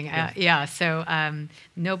great thing. So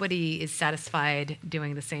nobody is satisfied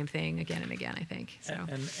doing the same thing again and again, I think. So,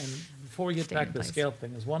 and before we get back to the scale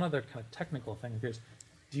thing, there's one other kind of technical thing. Here's,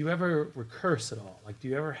 do you ever recurse at all? Like, do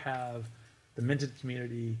you ever have the Minted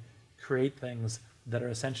community create things that are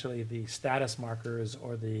essentially the status markers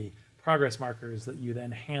or the progress markers that you then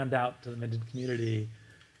hand out to the Minted community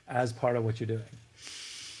as part of what you're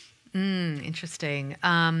doing? Interesting.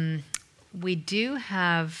 We do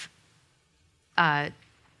have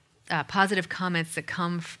positive comments that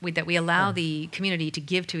that we allow the community to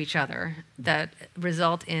give to each other that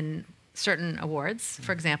result in certain awards.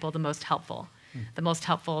 For example, the most helpful. The most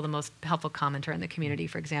helpful commenter in the community,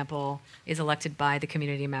 for example, is elected by the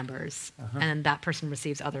community members, and then that person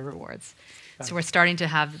receives other rewards. So we're starting to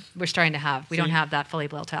have. We don't have that fully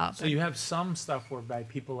built out. So you have some stuff whereby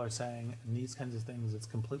people are saying, in these kinds of things, it's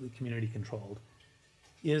completely community controlled.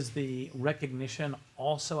 Is the recognition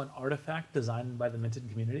also an artifact designed by the Minted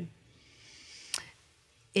community?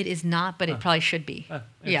 It is not, but it probably should be.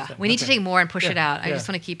 We need to take more and push it out. I just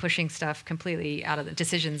want to keep pushing stuff completely out of the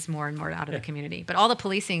decisions more and more out of the community. But all the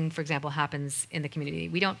policing, for example, happens in the community.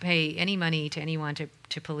 We don't pay any money to anyone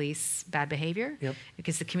to police bad behavior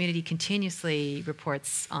because the community continuously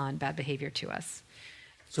reports on bad behavior to us.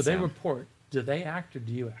 So they report. Do they act or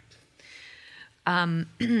do you act?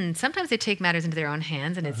 Sometimes they take matters into their own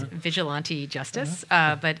hands, and it's vigilante justice.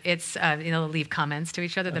 But it's they'll leave comments to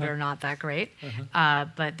each other that are not that great.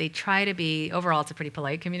 But they try to be. Overall, it's a pretty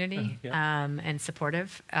polite community and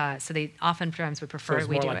supportive. So they oftentimes would prefer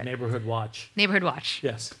we do like neighborhood watch. Neighborhood watch.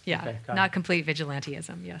 Yes. Yeah. Okay, not complete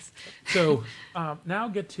vigilanteism. Yes. So now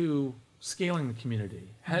get to scaling the community.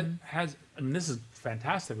 And this is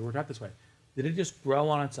fantastic. It worked out this way. Did it just grow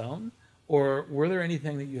on its own? Or were there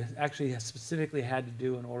anything that you actually specifically had to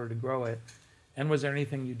do in order to grow it? And was there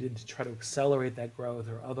anything you did to try to accelerate that growth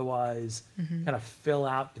or otherwise kind of fill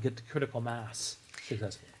out to get to critical mass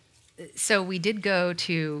successfully? So we did go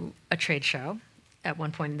to a trade show at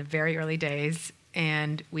one point in the very early days,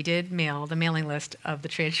 and we did mail the mailing list of the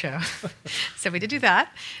trade show. So we did do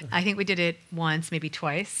that. I think we did it once, maybe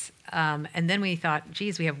twice. And then we thought,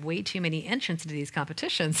 geez, we have way too many entrants into these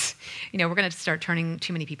competitions. We're going to start turning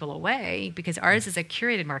too many people away because ours is a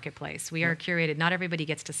curated marketplace. We are curated. Not everybody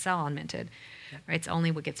gets to sell on Minted. Right? It's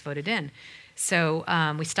only what gets voted in. So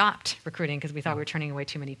we stopped recruiting because we thought we were turning away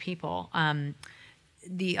too many people.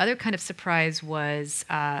 The other kind of surprise was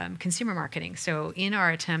consumer marketing. So in our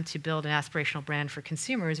attempt to build an aspirational brand for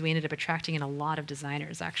consumers, we ended up attracting in a lot of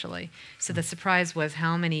designers, actually. So the surprise was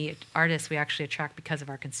how many artists we actually attract because of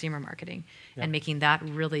our consumer marketing and making that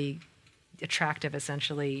really attractive,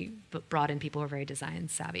 essentially, but brought in people who are very design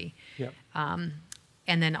savvy.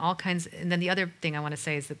 And then and then the other thing I want to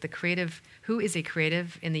say is that the creative, who is a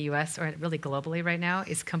creative in the US or really globally right now,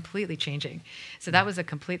 is completely changing. So that was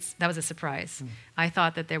a surprise. I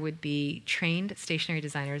thought that there would be trained stationery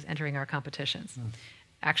designers entering our competitions.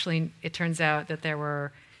 Actually, it turns out that there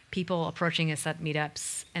were people approaching us at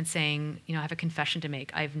meetups and saying, I have a confession to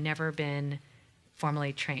make. I've never been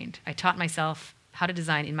formally trained. I taught myself how to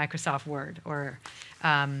design in Microsoft Word, or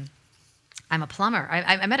I'm a plumber.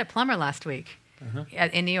 I met a plumber last week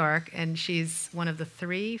in New York, and she's one of the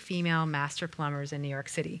 3 female master plumbers in New York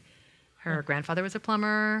City. Her grandfather was a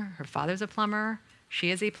plumber, her father's a plumber,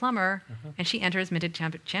 she is a plumber, and she enters minted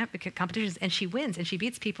competitions, and she wins, and she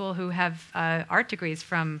beats people who have art degrees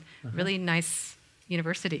from really nice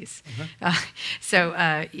universities.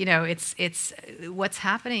 You know, it's what's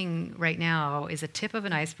happening right now is a tip of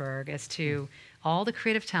an iceberg as to all the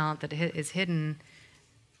creative talent that is hidden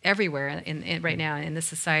everywhere right now in this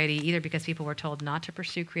society, either because people were told not to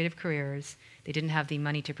pursue creative careers, they didn't have the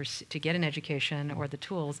money to get an education or the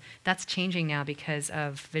tools. That's changing now because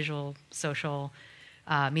of visual, social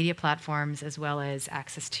media platforms, as well as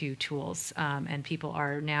access to tools, and people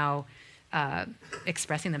are now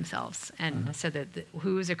expressing themselves, and so that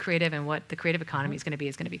who's a creative and what the creative economy is going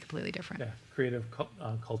to be completely different. Yeah, creative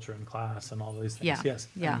culture and class and all these things. Yeah. Yes.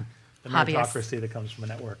 Yeah. And the Hobbyists. meritocracy that comes from a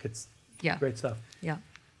network. It's Yeah. great stuff. Yeah.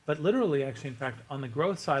 But literally, actually, in fact, on the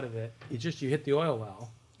growth side of it, you hit the oil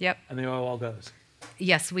well, Yep. and the oil well goes.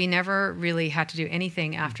 Yes, we never really had to do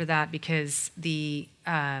anything after that because the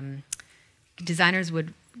designers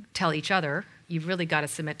would tell each other, you've really got to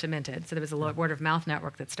submit to Minted. So there was a word of mouth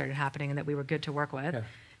network that started happening and that we were good to work with. Yeah.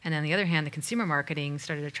 And on the other hand, the consumer marketing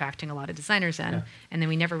started attracting a lot of designers in, and then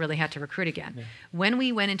we never really had to recruit again. Yeah. When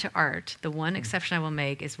we went into art, the one exception I will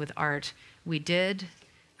make is with art, we did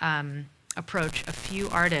approach a few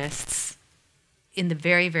artists in the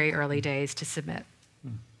very, very early days to submit.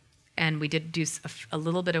 And we did do a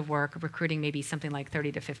little bit of work recruiting maybe something like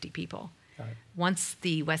 30 to 50 people. Once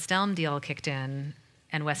the West Elm deal kicked in,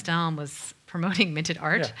 and West Elm was promoting minted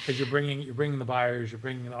art. Yeah, because you're bringing the buyers, you're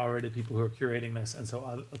bringing already people who are curating this, and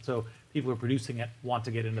so people who are producing it want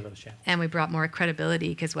to get into those channels. And we brought more credibility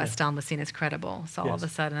because West Elm was seen as credible. So all of a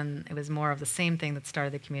Yes. sudden, it was more of the same thing that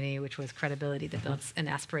started the community, which was credibility that builds an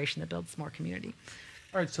aspiration that builds more community.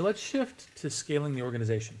 All right, so let's shift to scaling the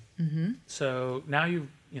organization. So now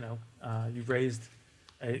you've raised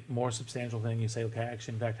a more substantial thing. You say, okay, I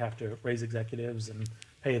actually, in fact, have to raise executives and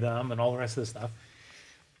pay them and all the rest of this stuff.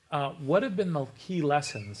 What have been the key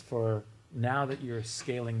lessons for now that you're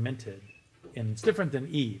scaling Minted? And it's different than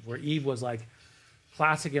Eve, where Eve was like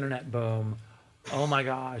classic internet boom. Oh my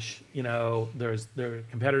gosh, there are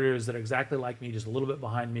competitors that are exactly like me, just a little bit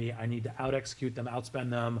behind me. I need to out-execute them, outspend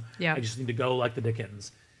them. Yeah. I just need to go like the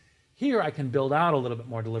Dickens. Here, I can build out a little bit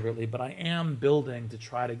more deliberately, but I am building to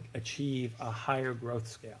try to achieve a higher growth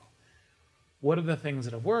scale. What are the things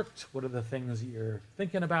that have worked? What are the things you're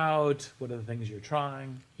thinking about? What are the things you're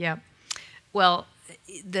trying? Yeah. Well,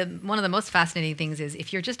 one of the most fascinating things is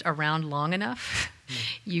if you're just around long enough,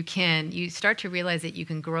 you start to realize that you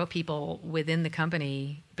can grow people within the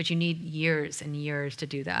company, but you need years and years to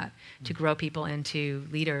do that, to grow people into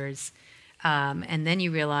leaders. And then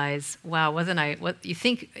you realize, wow, what you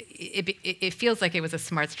think, it feels like it was a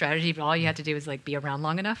smart strategy, but all you had to do was like be around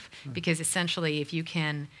long enough, because essentially if you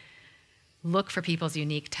can look for people's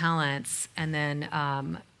unique talents and then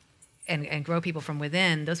and grow people from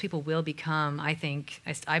within, those people will become, I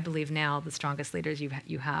believe now, the strongest leaders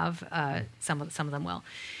you have. Some of them will.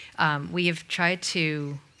 We have tried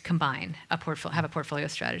to combine have a portfolio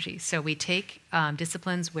strategy. So we take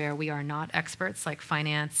disciplines where we are not experts, like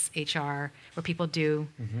finance, HR, where people do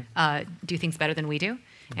things better than we do,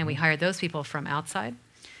 and we hire those people from outside.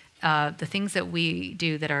 The things that we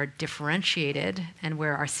do that are differentiated and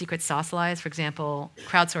where our secret sauce lies, for example,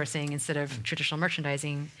 crowdsourcing instead of traditional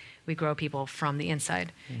merchandising, we grow people from the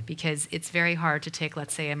inside, because it's very hard to take,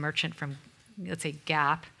 let's say, a merchant from, let's say,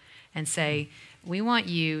 Gap and say, we want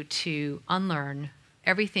you to unlearn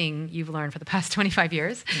everything you've learned for the past 25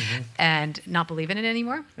 years and not believe in it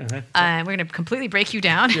anymore. We're going to completely break you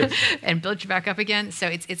down and build you back up again.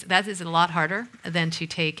 So that is a lot harder than to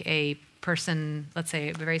take a person, let's say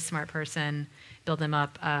a very smart person, build them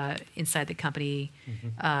up inside the company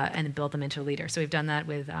and then build them into a leader. So we've done that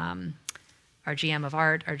with our GM of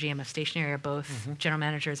art, our GM of stationery are both, general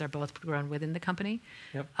managers are both grown within the company.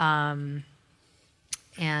 Yep.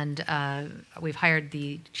 And we've hired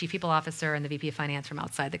the chief people officer and the VP of finance from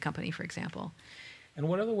outside the company, for example. And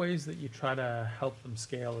what are the ways that you try to help them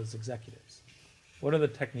scale as executives? What are the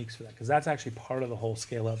techniques for that? Because that's actually part of the whole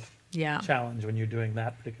scale-up challenge when you're doing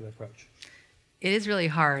that particular approach. It is really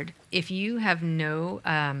hard. If you have no,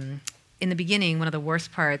 in the beginning, one of the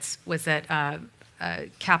worst parts was that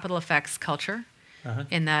capital affects culture,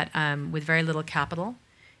 in that with very little capital,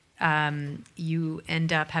 you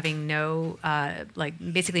end up having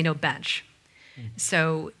basically no bench.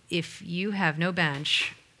 So if you have no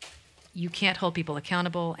bench, you can't hold people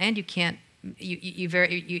accountable, and you can't you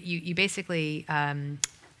basically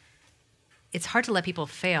it's hard to let people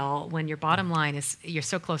fail when your bottom line is you're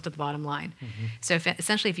so close to the bottom line. So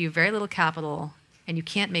essentially, if you have very little capital and you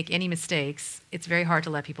can't make any mistakes, it's very hard to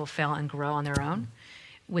let people fail and grow on their own.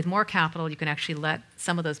 With more capital, you can actually let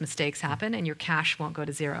some of those mistakes happen and your cash won't go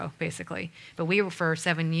to zero, basically. But we were, for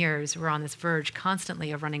 7 years, we're on this verge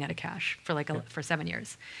constantly of running out of cash for 7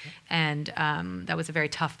 years. And that was a very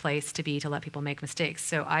tough place to be, to let people make mistakes.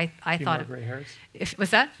 So I thought... More gray hairs?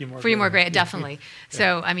 What's that? Few more gray, definitely. Yeah.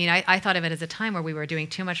 So, I mean, I thought of it as a time where we were doing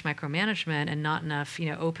too much micromanagement and not enough,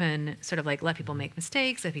 open, sort of like let people make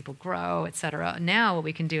mistakes, let people grow, et cetera. Now what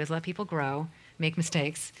we can do is let people grow, make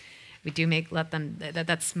mistakes. We do let them,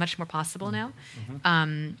 that's much more possible now.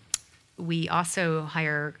 We also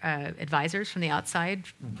hire advisors from the outside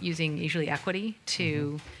using usually equity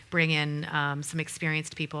to bring in some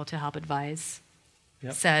experienced people to help advise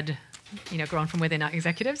said, grown from within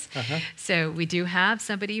executives. So we do have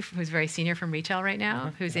somebody who's very senior from retail right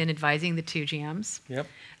now who's in advising the 2 GMs,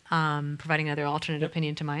 providing another alternate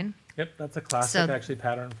opinion to mine. That's a classic actually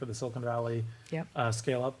pattern for the Silicon Valley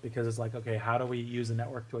scale up, because it's like, okay, how do we use a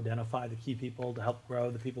network to identify the key people to help grow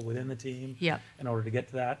the people within the team in order to get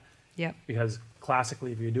to that? Because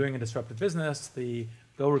classically, if you're doing a disruptive business, the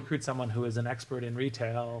go recruit someone who is an expert in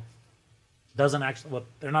retail doesn't actually, well,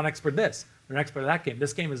 they're not expert this, they're an expert at that game.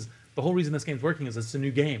 This game is, the whole reason this game's working is it's a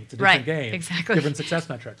new game. It's a different game. Exactly. Different success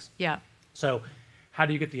metrics. So how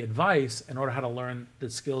do you get the advice in order how to learn the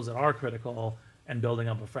skills that are critical and building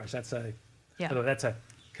up afresh? That's a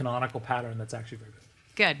canonical pattern that's actually very good.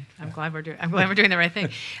 Good. I'm glad we're doing the right thing.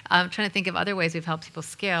 I'm trying to think of other ways we've helped people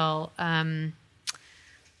scale.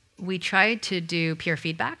 We tried to do peer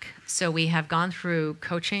feedback. So we have gone through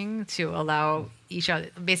coaching to allow each other,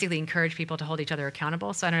 basically encourage people to hold each other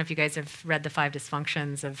accountable. So I don't know if you guys have read the 5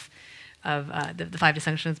 Dysfunctions of the 5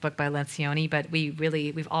 Dysfunctions book by Lencioni, but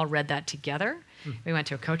we've all read that together. We went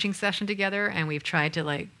to a coaching session together, and we've tried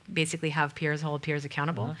to basically have peers hold peers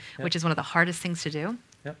accountable, which is one of the hardest things to do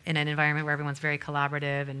in an environment where everyone's very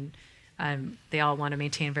collaborative and they all want to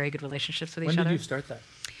maintain very good relationships with each other. When did you start that?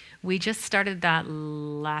 We just started that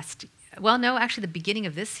actually the beginning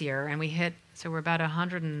of this year, and so we're about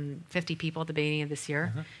 150 people at the beginning of this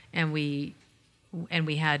year, and we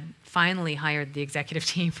had finally hired the executive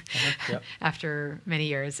team after many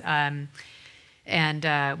years, and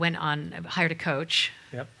hired a coach.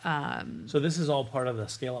 So this is all part of the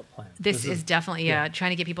scale-up plan. This is definitely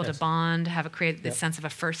trying to get people to bond, create this sense of a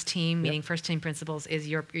first team, meaning first team principles is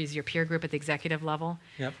your peer group at the executive level,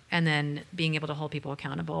 and then being able to hold people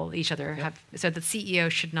accountable, each other. So the CEO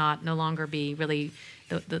should no longer be really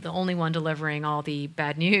the only one delivering all the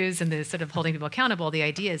bad news and the sort of holding people accountable. The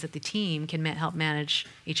idea is that the team can help manage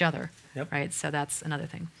each other, right? So that's another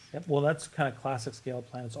thing. Well, that's kind of classic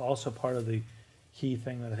scale-up plan. It's also part of the key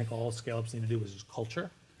thing that I think all scale-ups need to do, which is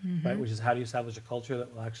culture, right? Which is how do you establish a culture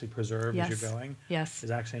that will actually preserve as you're going?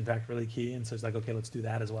 Is actually, in fact, really key. And so it's like, okay, let's do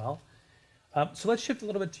that as well. So let's shift a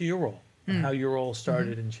little bit to your role and how your role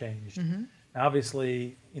started and changed. Now,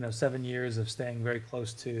 obviously, 7 years of staying very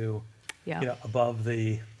close to, above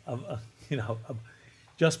the,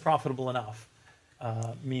 just profitable enough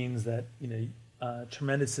means that,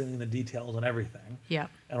 tremendous in the details on everything in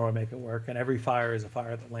order to make it work. And every fire is a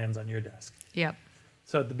fire that lands on your desk.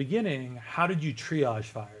 So at the beginning, how did you triage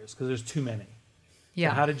fires? Because there's too many. So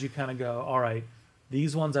how did you kind of go, all right,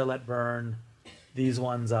 these ones I let burn, these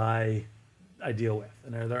ones I deal with?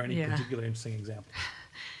 And are there any particularly interesting examples?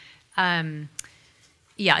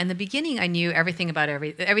 In the beginning, I knew everything about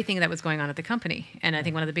everything that was going on at the company. And I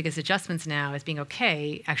think one of the biggest adjustments now is being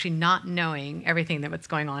okay, actually not knowing everything that what's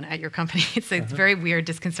going on at your company. It's a very weird,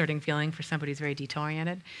 disconcerting feeling for somebody who's very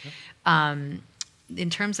detail-oriented. In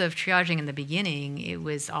terms of triaging in the beginning, it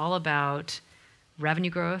was all about revenue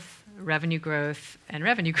growth, and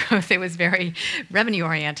revenue growth. It was very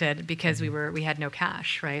revenue-oriented because we had no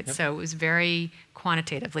cash, right? So it was very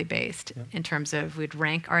quantitatively based in terms of we'd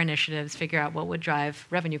rank our initiatives, figure out what would drive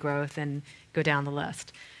revenue growth, and go down the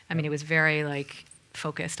list. I mean, it was very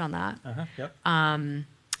focused on that,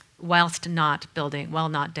 whilst not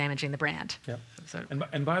damaging the brand. So,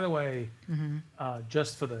 and by the way,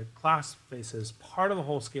 just for the class basis, part of the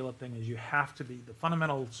whole scale-up thing is you have to be, the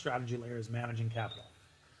fundamental strategy layer is managing capital.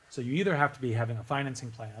 So you either have to be having a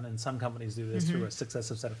financing plan, and some companies do this through a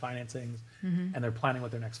successive set of financings, and they're planning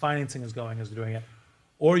what their next financing is going as they're doing it,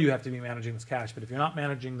 or you have to be managing this cash. But if you're not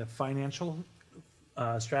managing the financial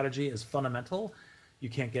strategy as fundamental, you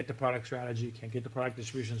can't get to product strategy, you can't get to product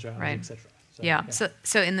distribution strategy, et cetera.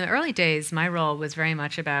 So in the early days, my role was very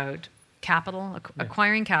much about capital,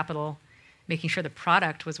 acquiring capital, making sure the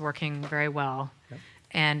product was working very well,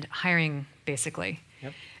 and hiring, basically.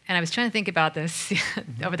 Yep. And I was trying to think about this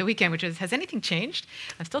over the weekend, which is, has anything changed?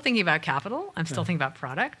 I'm still thinking about capital. I'm still thinking about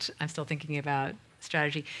product. I'm still thinking about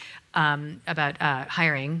strategy, about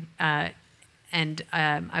hiring. And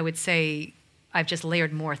I would say I've just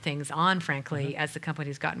layered more things on, frankly, as the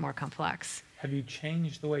company's gotten more complex. Have you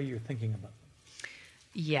changed the way you're thinking about them?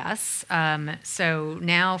 Yes. So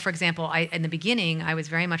now, for example, in the beginning, I was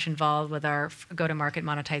very much involved with our go-to-market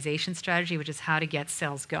monetization strategy, which is how to get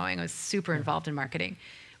sales going. I was super involved in marketing.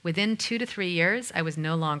 Within 2 to 3 years, I was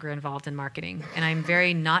no longer involved in marketing, and I'm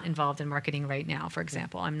very not involved in marketing right now. For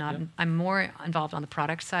example, I'm not. I'm more involved on the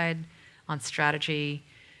product side, on strategy.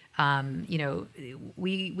 You know,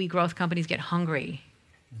 we growth companies get hungry.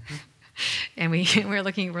 And we're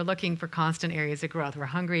looking for constant areas of growth. We're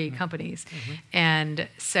hungry companies, and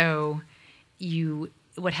so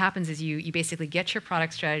what happens is you basically get your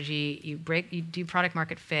product strategy, you do product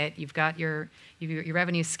market fit, you've got your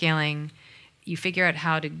revenue scaling, you figure out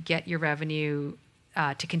how to get your revenue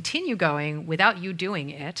to continue going without you doing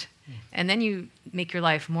it, and then you make your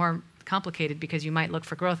life more complicated because you might look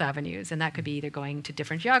for growth avenues, and that could be either going to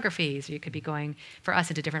different geographies, or you could be going, for us,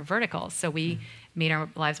 into different verticals. So we made our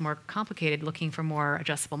lives more complicated, looking for more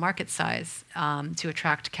adjustable market size to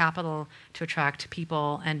attract capital, to attract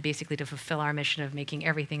people, and basically to fulfill our mission of making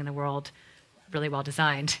everything in the world really well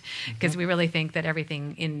designed, because we really think that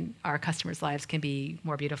everything in our customers' lives can be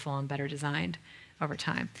more beautiful and better designed over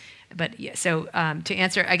time. But yeah, so to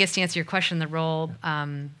answer your question, the role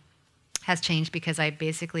has changed because I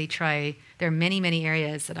basically there are many, many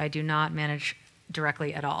areas that I do not manage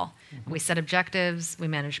directly at all. We set objectives, we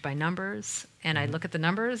manage by numbers, and I look at the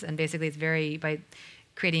numbers, and basically it's by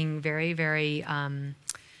creating very, very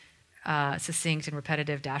succinct and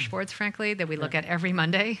repetitive dashboards, frankly, that we look at every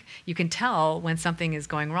Monday. You can tell when something is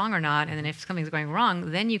going wrong or not, and then if something's going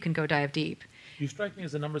wrong, then you can go dive deep. You strike me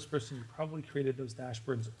as a numbers person. You probably created those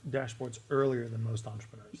dashboards earlier than most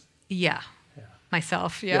entrepreneurs. Yeah.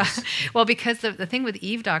 Myself, yeah. Yes. Well, because the thing with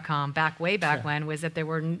Eve.com way back when was that there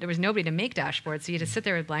was nobody to make dashboards, so you had to sit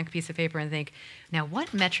there with a blank piece of paper and think, now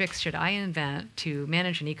what metrics should I invent to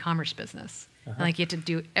manage an e-commerce business? And like you had to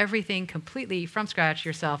do everything completely from scratch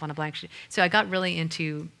yourself on a blank sheet. So I got really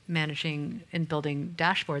into managing and building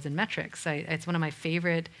dashboards and metrics. It's one of my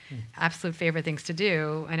absolute favorite things to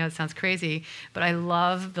do. I know it sounds crazy, but I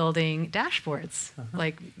love building dashboards,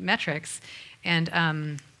 like metrics.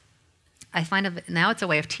 And I find now it's a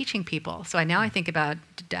way of teaching people. So I think about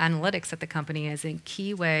analytics at the company as a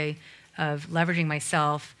key way of leveraging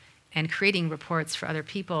myself and creating reports for other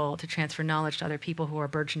people to transfer knowledge to other people who are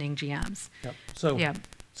burgeoning GMs. Yep.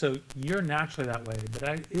 So you're naturally that way, but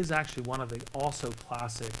that is actually one of the also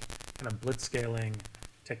classic kind of blitzscaling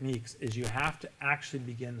techniques is you have to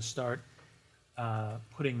actually start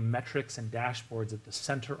putting metrics and dashboards at the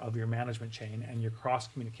center of your management chain and your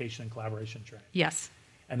cross-communication and collaboration chain. Yes.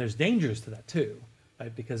 And there's dangers to that too,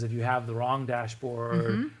 right? Because if you have the wrong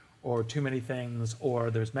dashboard or too many things, or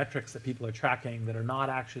there's metrics that people are tracking that are not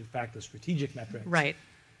actually, in fact, the strategic metrics, right,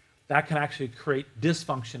 that can actually create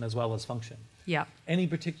dysfunction as well as function. Yeah. Any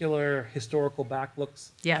particular historical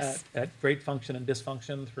backlooks Yes. at great function and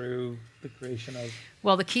dysfunction through the creation of?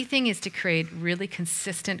 Well, the key thing is to create really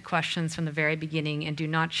consistent questions from the very beginning and do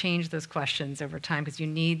not change those questions over time, because you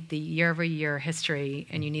need the year-over-year history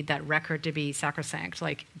and you need that record to be sacrosanct.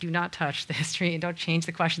 Like, do not touch the history and don't change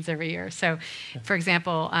the questions every year. So, for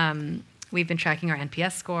example, we've been tracking our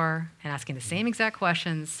NPS score and asking the same exact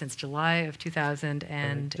questions since July of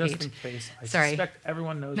 2008. Just in case, I Sorry. suspect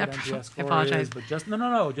everyone knows what NPS score apologize. is, but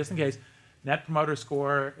just in case, Net Promoter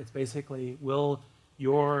Score, it's basically, will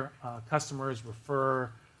your customers refer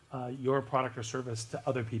your product or service to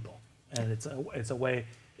other people? And it's a way,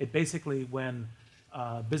 it basically, when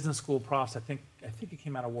business school profs, I think it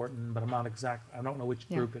came out of Wharton, but I don't know which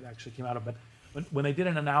group it actually came out of, but when they did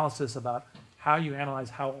an analysis about how you analyze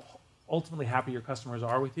how ultimately happy your customers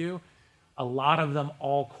are with you, a lot of them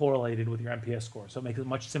all correlated with your NPS score. So it makes it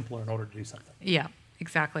much simpler in order to do something. Yeah,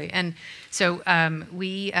 exactly. And so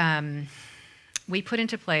we put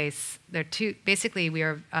into place, there are two, basically we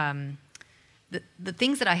are, the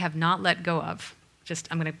things that I have not let go of,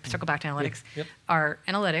 I'm going to circle back to analytics, are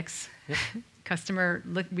analytics,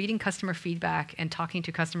 reading customer feedback and talking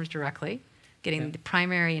to customers directly, getting the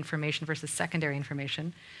primary information versus secondary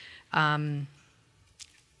information,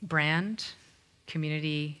 brand,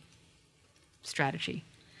 community, strategy.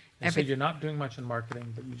 You said you're not doing much in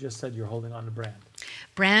marketing, but you just said you're holding on to brand.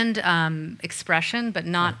 Brand expression, but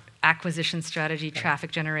not acquisition strategy,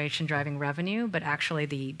 traffic generation, driving revenue, but actually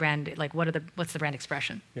the brand, like what's the brand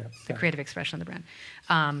expression? Yeah. The creative expression of the brand.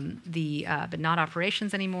 But not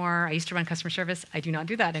operations anymore. I used to run customer service. I do not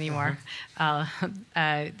do that anymore. By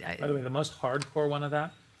the way, the most hardcore one of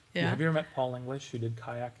that, Yeah. have you ever met Paul English, who did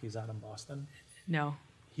Kayak? He's out in Boston. No.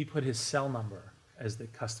 He put his cell number as the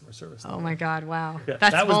customer service number. Oh my God! Wow. Yeah,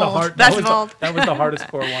 That's that was bold. the hard. That's that was bold. that was the hardest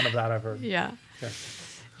core one of that I've heard. Yeah. Okay.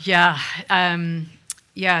 Yeah.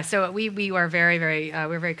 Yeah. So we are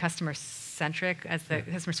we're very customer centric as the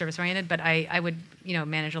customer service oriented. But I would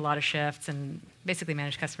manage a lot of shifts and basically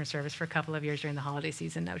manage customer service for a couple of years during the holiday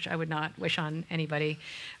season, which I would not wish on anybody.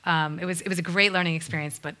 It was a great learning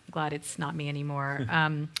experience, but glad it's not me anymore.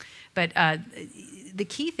 But the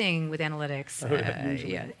key thing with analytics,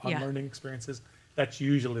 learning experiences, that's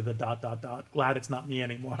usually the ... Glad it's not me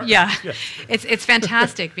anymore. Yeah, Yes. it's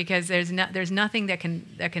fantastic because there's nothing that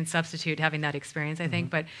can substitute having that experience, I think.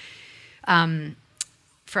 But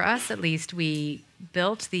for us, at least, we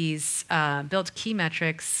built key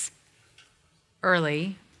metrics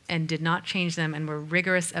early and did not change them, and were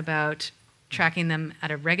rigorous about tracking them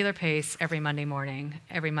at a regular pace every Monday morning.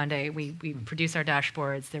 Every Monday, we produce our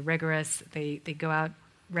dashboards. They're rigorous. They go out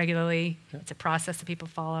regularly. Yeah. It's a process that people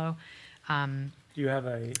follow. Do you have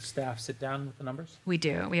a staff sit down with the numbers? We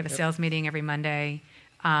do. We have a sales meeting every Monday.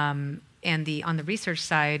 And on the research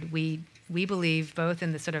side, we believe both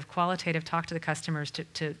in the sort of qualitative talk to the customers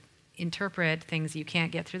to interpret things you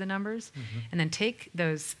can't get through the numbers, and then take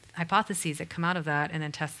those hypotheses that come out of that and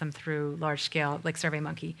then test them through large scale, like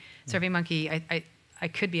SurveyMonkey. SurveyMonkey,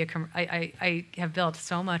 I have built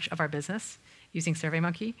so much of our business using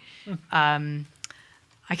SurveyMonkey.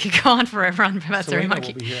 I could go on forever on about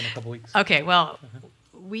SurveyMonkey. Will be here in a couple weeks. Okay, well,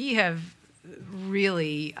 we have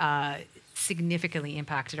really significantly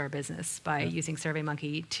impacted our business by using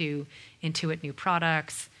SurveyMonkey to intuit new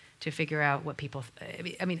products, to figure out what people.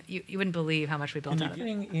 I mean, you wouldn't believe how much we built out of it.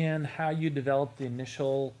 Getting in how you developed the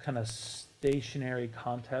initial kind of stationary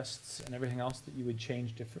contests and everything else that you would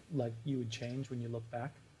change when you look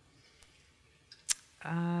back.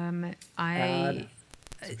 Add,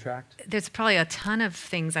 subtract. There's probably a ton of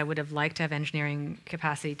things I would have liked to have engineering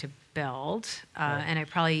capacity to build, and I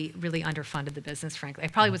probably really underfunded the business, frankly. I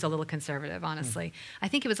probably was a little conservative, honestly. I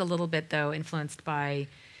think it was a little bit, though, influenced by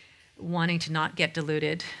wanting to not get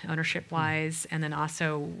diluted ownership-wise, and then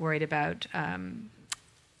also worried about,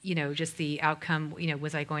 just the outcome.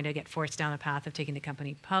 Was I going to get forced down the path of taking the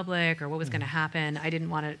company public, or what was going to happen? I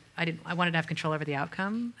wanted to have control over the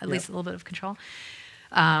outcome, at least a little bit of control.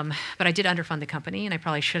 But I did underfund the company, and I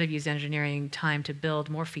probably should have used engineering time to build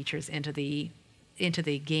more features into the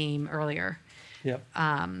game earlier. Yep.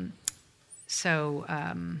 So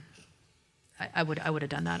I would have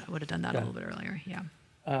done that. I would have done that a little bit earlier. Yeah.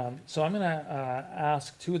 So I'm going to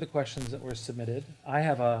ask two of the questions that were submitted.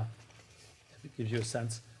 It gives you a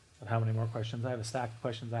sense of how many more questions. I have a stack of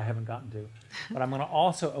questions I haven't gotten to. But I'm going to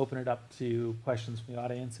also open it up to questions from the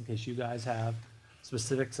audience in case you guys have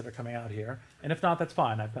specifics that are coming out here. And if not, that's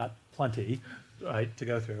fine. I've got plenty, right, to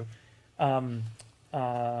go through. And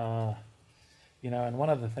one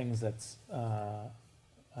of the things that's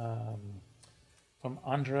from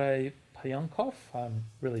Andrei Pyankov. I'm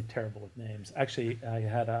really terrible with names. Actually,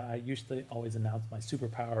 I used to always announce my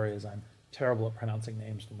superpower is I'm terrible at pronouncing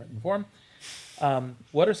names in written form.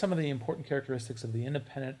 What are some of the important characteristics of the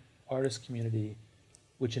independent artist community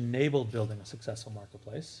which enabled building a successful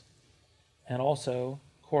marketplace? And also,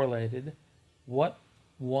 correlated, what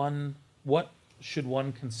should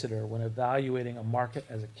one consider when evaluating a market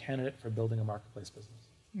as a candidate for building a marketplace business?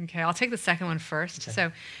 Okay, I'll take the second one first. Okay.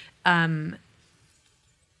 So,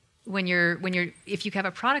 if you have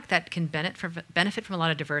a product that can benefit from a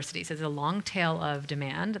lot of diversity, so there's a long tail of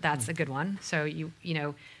demand, that's a good one. So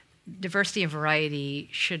diversity and variety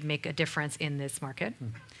should make a difference in this market.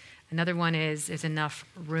 Another one is there's enough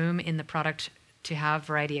room in the product to have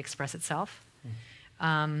variety express itself.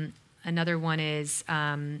 Another one is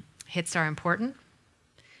hits are important.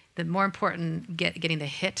 The more important getting the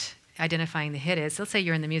hit, identifying the hit is, let's say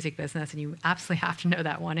you're in the music business and you absolutely have to know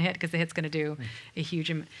that one hit because the hit's going to do a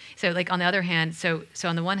huge. So like on the other hand, so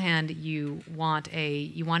on the one hand you want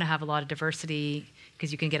to have a lot of diversity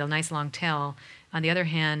because you can get a nice long tail. On the other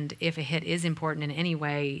hand, if a hit is important in any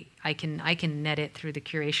way, I can net it through the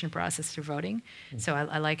curation process through voting. So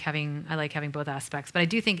I like having both aspects. But I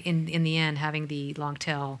do think in the end having the long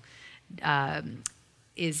tail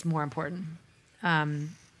is more important. Then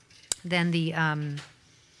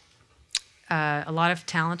a lot of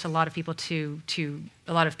talent, a lot of people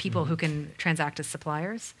who can transact as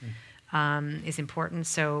suppliers. is important.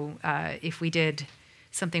 So if we did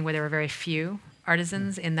something where there were very few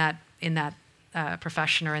artisans in that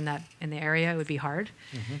profession or in the area, it would be hard.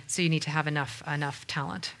 So you need to have enough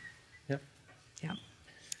talent. Yep. Yeah.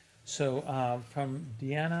 So from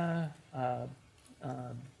Deanna,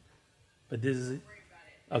 but this is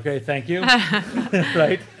okay. Thank you.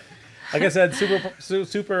 Right. Like I said,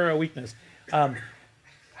 super weakness.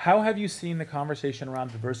 How have you seen the conversation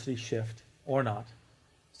around diversity shift or not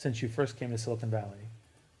since you first came to Silicon Valley?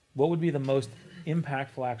 What would be the most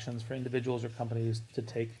impactful actions for individuals or companies to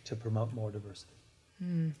take to promote more diversity?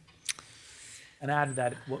 And add to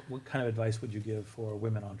that, what kind of advice would you give for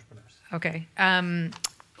women entrepreneurs? Okay.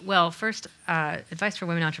 Well, first, advice for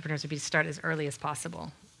women entrepreneurs would be to start as early as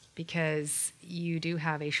possible, because you do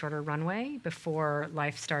have a shorter runway before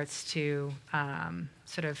life starts to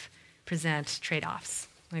sort of present trade-offs.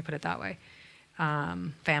 Let me put it that way.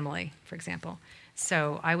 Family, for example.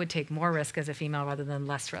 So I would take more risk as a female rather than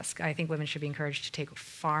less risk. I think women should be encouraged to take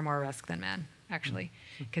far more risk than men, actually,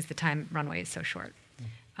 because the time runway is so short.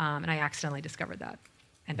 And I accidentally discovered that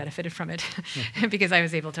and benefited from it because I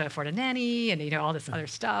was able to afford a nanny and all this other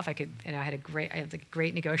stuff. I had a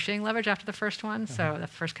great negotiating leverage after the first one, so the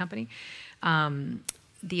first company.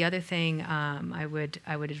 The other thing I would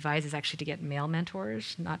advise is actually to get male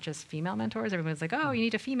mentors, not just female mentors. Everyone's like, oh, you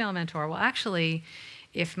need a female mentor. Well, actually,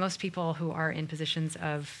 if most people who are in positions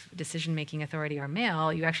of decision-making authority are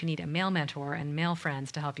male, you actually need a male mentor and male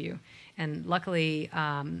friends to help you. And luckily,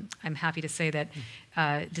 I'm happy to say that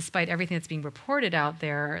despite everything that's being reported out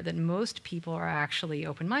there, that most people are actually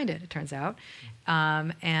open-minded, it turns out.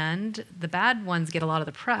 And the bad ones get a lot of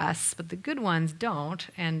the press, but the good ones don't.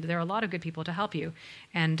 And there are a lot of good people to help you.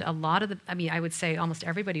 And a lot of I would say almost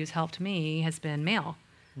everybody who's helped me has been male.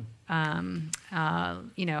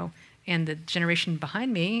 And the generation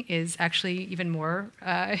behind me is actually even more,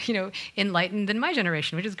 enlightened than my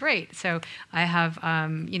generation, which is great. So I have,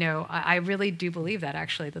 I really do believe that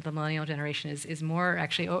actually, that the millennial generation is more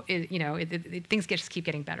actually, things just keep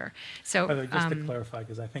getting better. So by the way, just to clarify,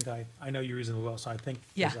 because I think I know you reasonably well, so I think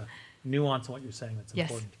there's a nuance in what you're saying that's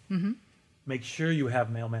important. Mm-hmm. Make sure you have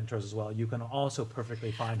male mentors as well. You can also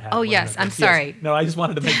perfectly find. Oh yes, I'm sorry. Yes. No, I just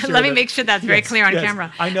wanted to make sure. Let me make sure that's very clear on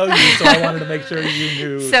camera. I know you, so I wanted to make sure you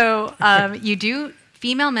knew. So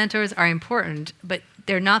female mentors are important, but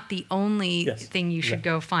they're not the only thing you should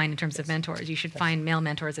go find in terms of mentors. You should find male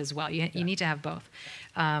mentors as well. You need to have both.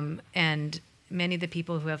 And many of the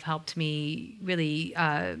people who have helped me really,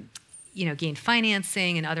 gain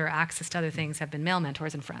financing and other access to other things have been male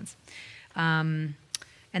mentors and friends.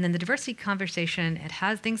 And then the diversity conversation,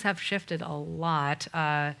 things have shifted a lot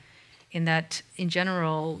in that, in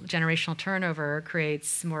general, generational turnover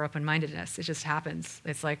creates more open-mindedness. It just happens.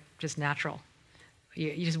 It's like just natural.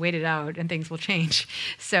 You just wait it out and things will change.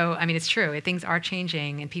 So, it's true. Things are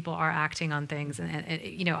changing and people are acting on things. And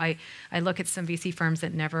I look at some VC firms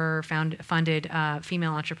that never funded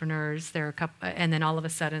female entrepreneurs. There are a couple, and then all of a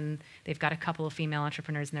sudden they've got a couple of female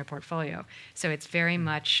entrepreneurs in their portfolio. So it's very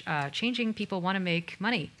much changing. People want to make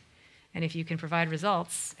money. And if you can provide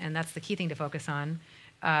results, and that's the key thing to focus on,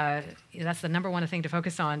 that's the number one thing to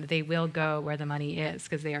focus on, they will go where the money is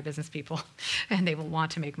because they are business people and they will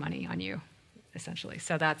want to make money on you. Essentially.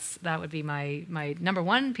 So that would be my number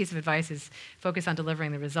one piece of advice is focus on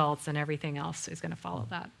delivering the results and everything else is going to follow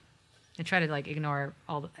that. And try to ignore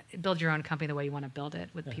build your own company the way you want to build it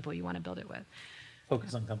with people you want to build it with.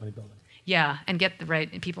 Focus on company building. Yeah, and get the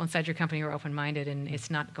right people inside your company who are open-minded, and it's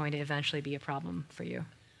not going to eventually be a problem for you,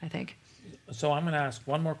 I think. So I'm going to ask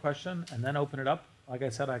one more question and then open it up. Like I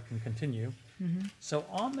said, I can continue. Mm-hmm. So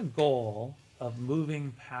on the goal of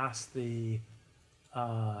moving past the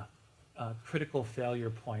critical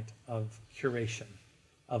failure point of curation,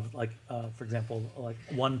 of for example,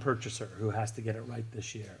 one purchaser who has to get it right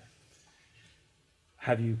this year.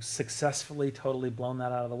 Have you successfully totally blown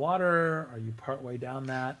that out of the water? Are you partway down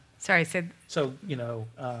that? Sorry, So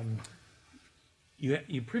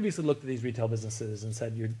you previously looked at these retail businesses and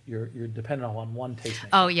said you're dependent on one tastemaker.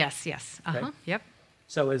 Oh yes. Okay? Yep.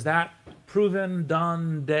 So is that proven,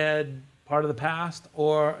 done, dead, part of the past,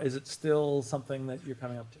 or is it still something that you're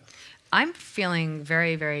coming up to? I'm feeling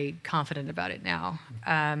very, very confident about it now.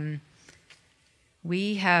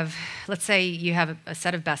 We have, let's say you have a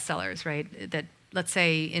set of bestsellers, right? That, let's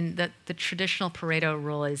say in the traditional Pareto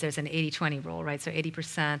rule is there's an 80-20 rule, right? So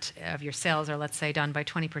 80% of your sales are, let's say, done by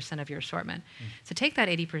 20% of your assortment. So take that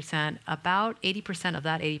 80%, about 80% of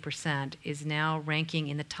that 80% is now ranking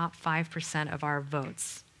in the top 5% of our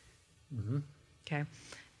votes, okay,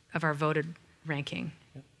 of our voted ranking.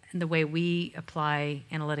 And the way we apply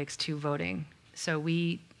analytics to voting. So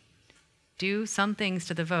we do some things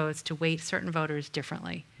to the votes to weight certain voters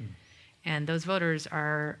differently. And those voters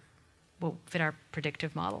will fit our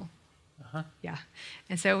predictive model. Yeah.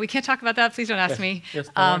 And so we can't talk about that. Please don't ask me. Yes,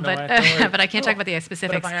 but I can't talk about the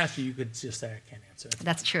specifics. But if I asked you, you could just say I can't answer.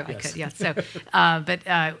 That's true. Yes. I could. Yes. So, but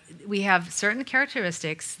we have certain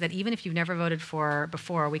characteristics that even if you've never voted for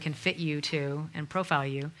before, we can fit you to and profile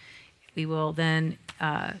you. We will then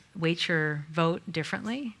weight your vote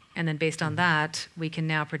differently, and then based on that, we can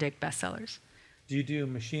now predict bestsellers. Do you do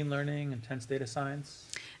machine learning, intense data science?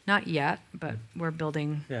 Not yet, but we're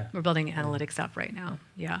building analytics up right now.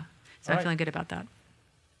 Yeah. So I'm feeling good about that.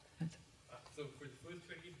 So for the first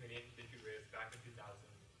 20 million that you raised back in 2000,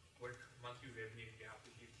 what monthly revenue did you have to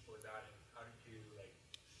achieve for that, and how did you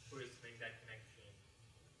first make that connection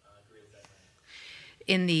to raise that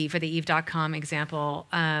money? For the Eve.com example,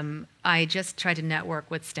 I just tried to network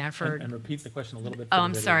with Stanford. And repeat the question a little bit. Oh,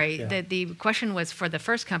 I'm sorry. Yeah. The question was for the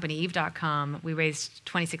first company, Eve.com, we raised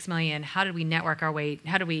 26 million. How did we network our way?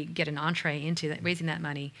 How did we get an entree into raising that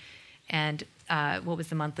money? And what was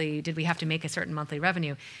the monthly? Did we have to make a certain monthly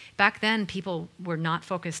revenue? Back then, people were not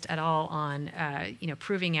focused at all on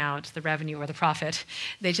proving out the revenue or the profit.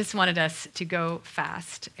 They just wanted us to go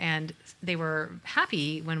fast, and they were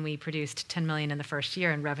happy when we produced 10 million in the first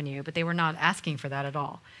year in revenue, but they were not asking for that at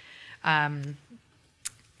all.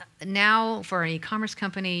 Now, for an e-commerce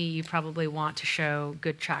company, you probably want to show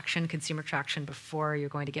good traction, consumer traction, before you're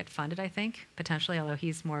going to get funded, I think, potentially, although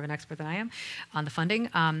he's more of an expert than I am on the funding.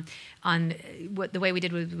 The way we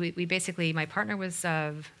did was we basically, my partner was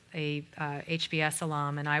a HBS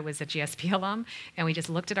alum, and I was a GSP alum, and we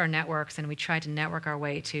just looked at our networks, and we tried to network our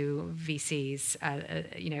way to VCs,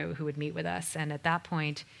 who would meet with us. And at that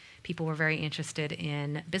point, people were very interested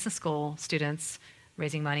in business school students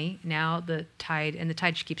raising money. Now the tide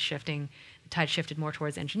keeps shifting. The tide shifted more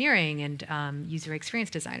towards engineering and user experience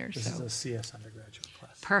designers. This is a CS undergraduate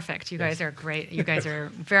class. Perfect. You guys are great. You guys are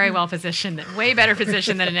very well positioned, way better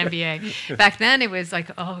positioned than an MBA. Back then, it was like,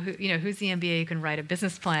 who's the MBA who can write a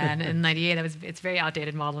business plan? In '98, it's a very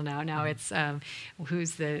outdated model now. Now it's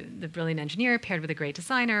who's the brilliant engineer paired with a great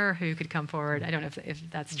designer who could come forward. I don't know if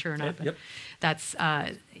that's true or not, but that's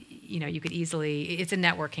you could easily. It's a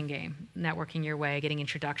networking game, networking your way, getting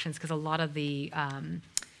introductions, because a lot of the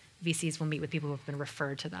VCs will meet with people who have been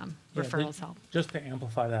referred to them. Referrals help. Just to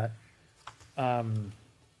amplify that.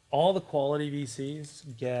 All the quality VCs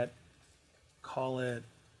get, call it,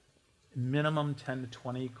 minimum 10 to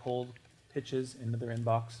 20 cold pitches into their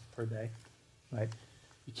inbox per day, right?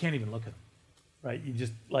 You can't even look at them, right? You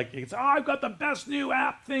just it's, I've got the best new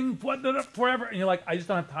app thing forever, and you're like, I just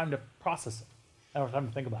don't have time to process it. I don't have time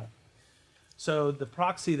to think about it. So the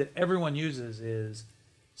proxy that everyone uses is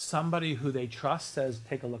somebody who they trust says,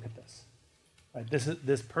 take a look at this. Right?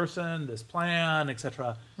 This person, this plan,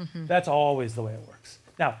 etc. That's always the way it works.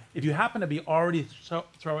 Now, if you happen to be already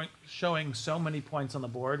showing so many points on the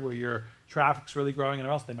board where your traffic's really growing and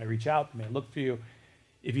else, they might reach out, they may look for you.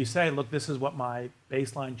 If you say, look, this is what my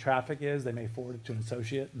baseline traffic is, they may forward it to an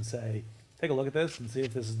associate and say, take a look at this and see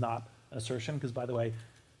if this is not an assertion, because by the way,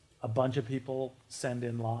 a bunch of people send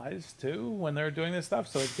in lies too when they're doing this stuff,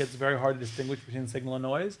 so it gets very hard to distinguish between signal and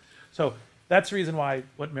noise. So that's the reason why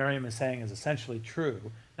what Mariam is saying is essentially true.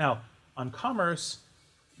 Now, on commerce,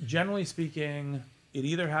 generally speaking, it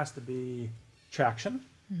either has to be traction,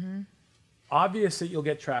 obvious that you'll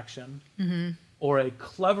get traction, or a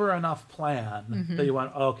clever enough plan that you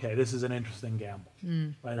want, okay, this is an interesting gamble.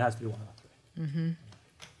 Right? It has to be one of the three. In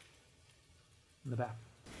the back.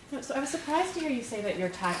 So I was surprised to hear you say that you're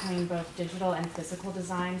tackling both digital and physical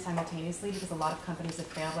design simultaneously, because a lot of companies have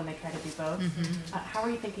failed when they try to do both. How are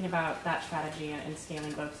you thinking about that strategy and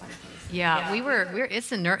scaling both simultaneously? Yeah,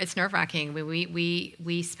 it's nerve-wracking.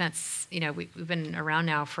 We spent, we've been around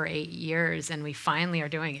now for 8 years, and we finally are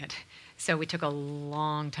doing it. So we took a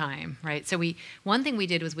long time, right? So one thing we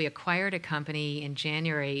did was we acquired a company in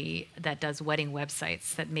January that does wedding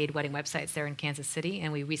websites, that made wedding websites there in Kansas City,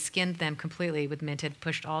 and we reskinned them completely with Minted,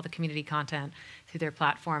 pushed all the community content through their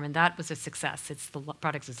platform, and that was a success. The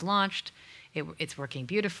product is launched, it's working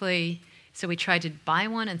beautifully. So we tried to buy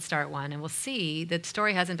one and start one, and we'll see. The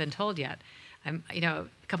story hasn't been told yet. A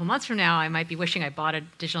couple months from now, I might be wishing I bought a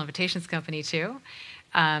digital invitations company too,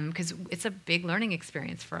 because it's a big learning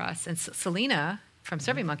experience for us. And Selena from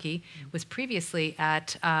SurveyMonkey was previously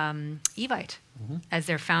at Evite as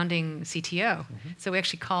their founding CTO. So we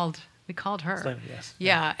actually called her. Selena, yes.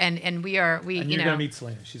 Yeah, and you're going to meet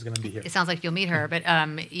Selena. She's going to be here. It sounds like you'll meet her, but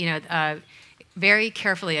very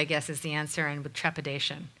carefully, I guess, is the answer, and with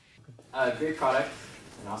trepidation. Great product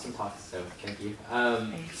and awesome talk, so thank you.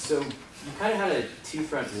 So you kind of had a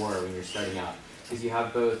two-front war when you're starting out. because you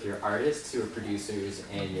have both your artists who are producers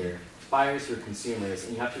and your buyers who are consumers,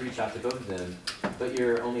 and you have to reach out to both of them, but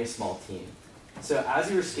you're only a small team. So as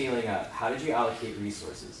you were scaling up, how did you allocate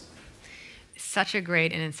resources? Such a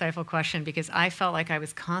great and insightful question, because I felt like I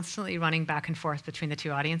was constantly running back and forth between the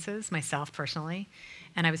two audiences, myself personally,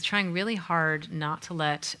 and I was trying really hard not to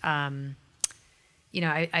let, I've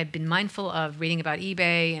been mindful of reading about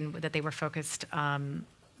eBay and that they were focused,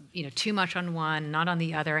 too much on one, not on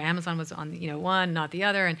the other. Amazon was on, one, not the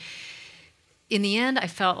other. And in the end, I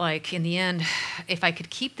felt like, if I could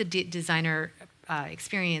keep the designer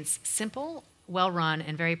experience simple, well-run,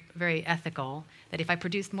 and very, very ethical, that if I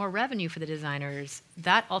produced more revenue for the designers,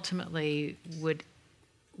 that ultimately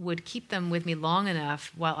would keep them with me long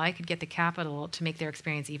enough while I could get the capital to make their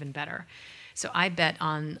experience even better. So I bet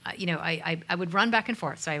on, I would run back and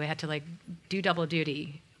forth. So I had to do double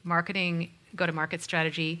duty, marketing, go-to-market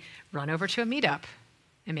strategy, run over to a meetup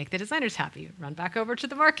and make the designers happy, run back over to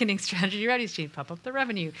the marketing strategy ready sheet, pump up the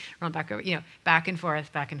revenue, run back over, back and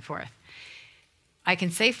forth, back and forth. I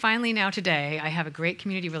can say finally now today, I have a great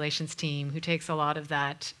community relations team who takes a lot of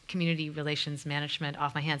that community relations management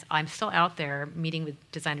off my hands. I'm still out there meeting with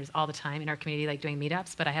designers all the time in our community, doing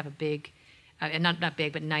meetups, but I have a big, not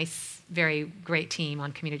big, but nice, very great team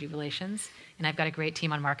on community relations, and I've got a great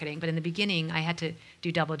team on marketing. But in the beginning, I had to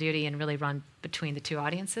do double duty and really run between the two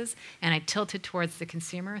audiences, and I tilted towards the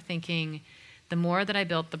consumer, thinking the more that I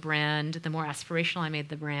built the brand, the more aspirational I made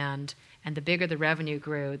the brand, and the bigger the revenue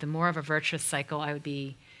grew, the more of a virtuous cycle I would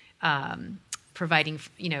be providing,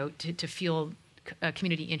 to fuel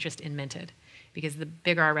community interest in Minted. Because the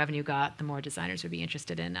bigger our revenue got, the more designers would be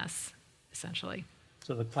interested in us, essentially.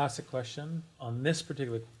 So the classic question on this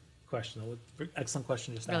particular question, excellent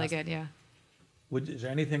question just really asked. Good, yeah. Is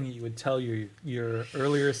there anything you would tell your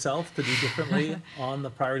earlier self to do differently on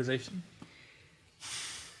the prioritization?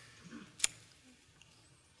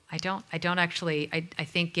 I don't actually. I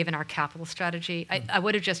think given our capital strategy, I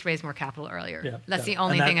would have just raised more capital earlier. Yeah, That's the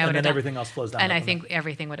only thing I would have done. And then everything else flows down. And I think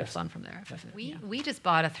everything would have flown from there. We just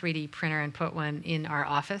bought a 3D printer and put one in our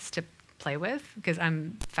office to play with, because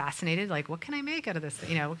I'm fascinated. What can I make out of this?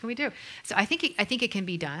 What can we do? So I think it can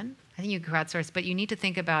be done. I think you can crowdsource, but you need to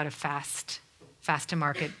think about a fast to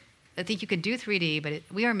market. I think you could do 3D, but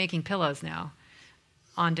we are making pillows now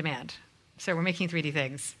on demand. So we're making 3D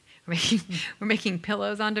things. We're making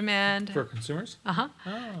pillows on demand for consumers. Oh.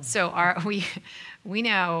 So we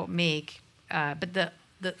now make, but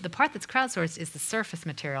the part that's crowdsourced is the surface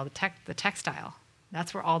material, the textile.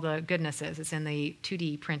 That's where all the goodness is. It's in the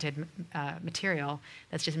 2D printed material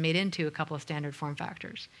that's just made into a couple of standard form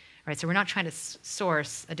factors. Right. So we're not trying to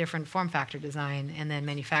source a different form factor design and then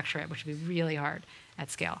manufacture it, which would be really hard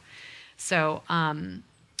at scale. So.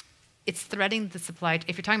 It's threading the supply.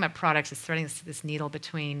 If you're talking about products, it's threading this needle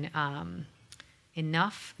between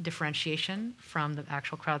enough differentiation from the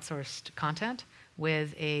actual crowdsourced content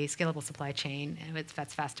with a scalable supply chain, and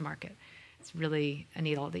that's fast to market. It's really a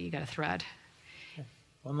needle that you got to thread. Okay.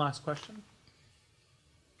 One last question.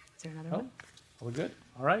 Is there another one? We're good.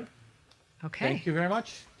 All right. Okay. Thank you very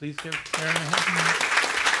much. Please give Mariam a hand.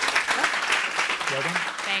 Well done.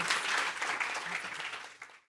 Thanks.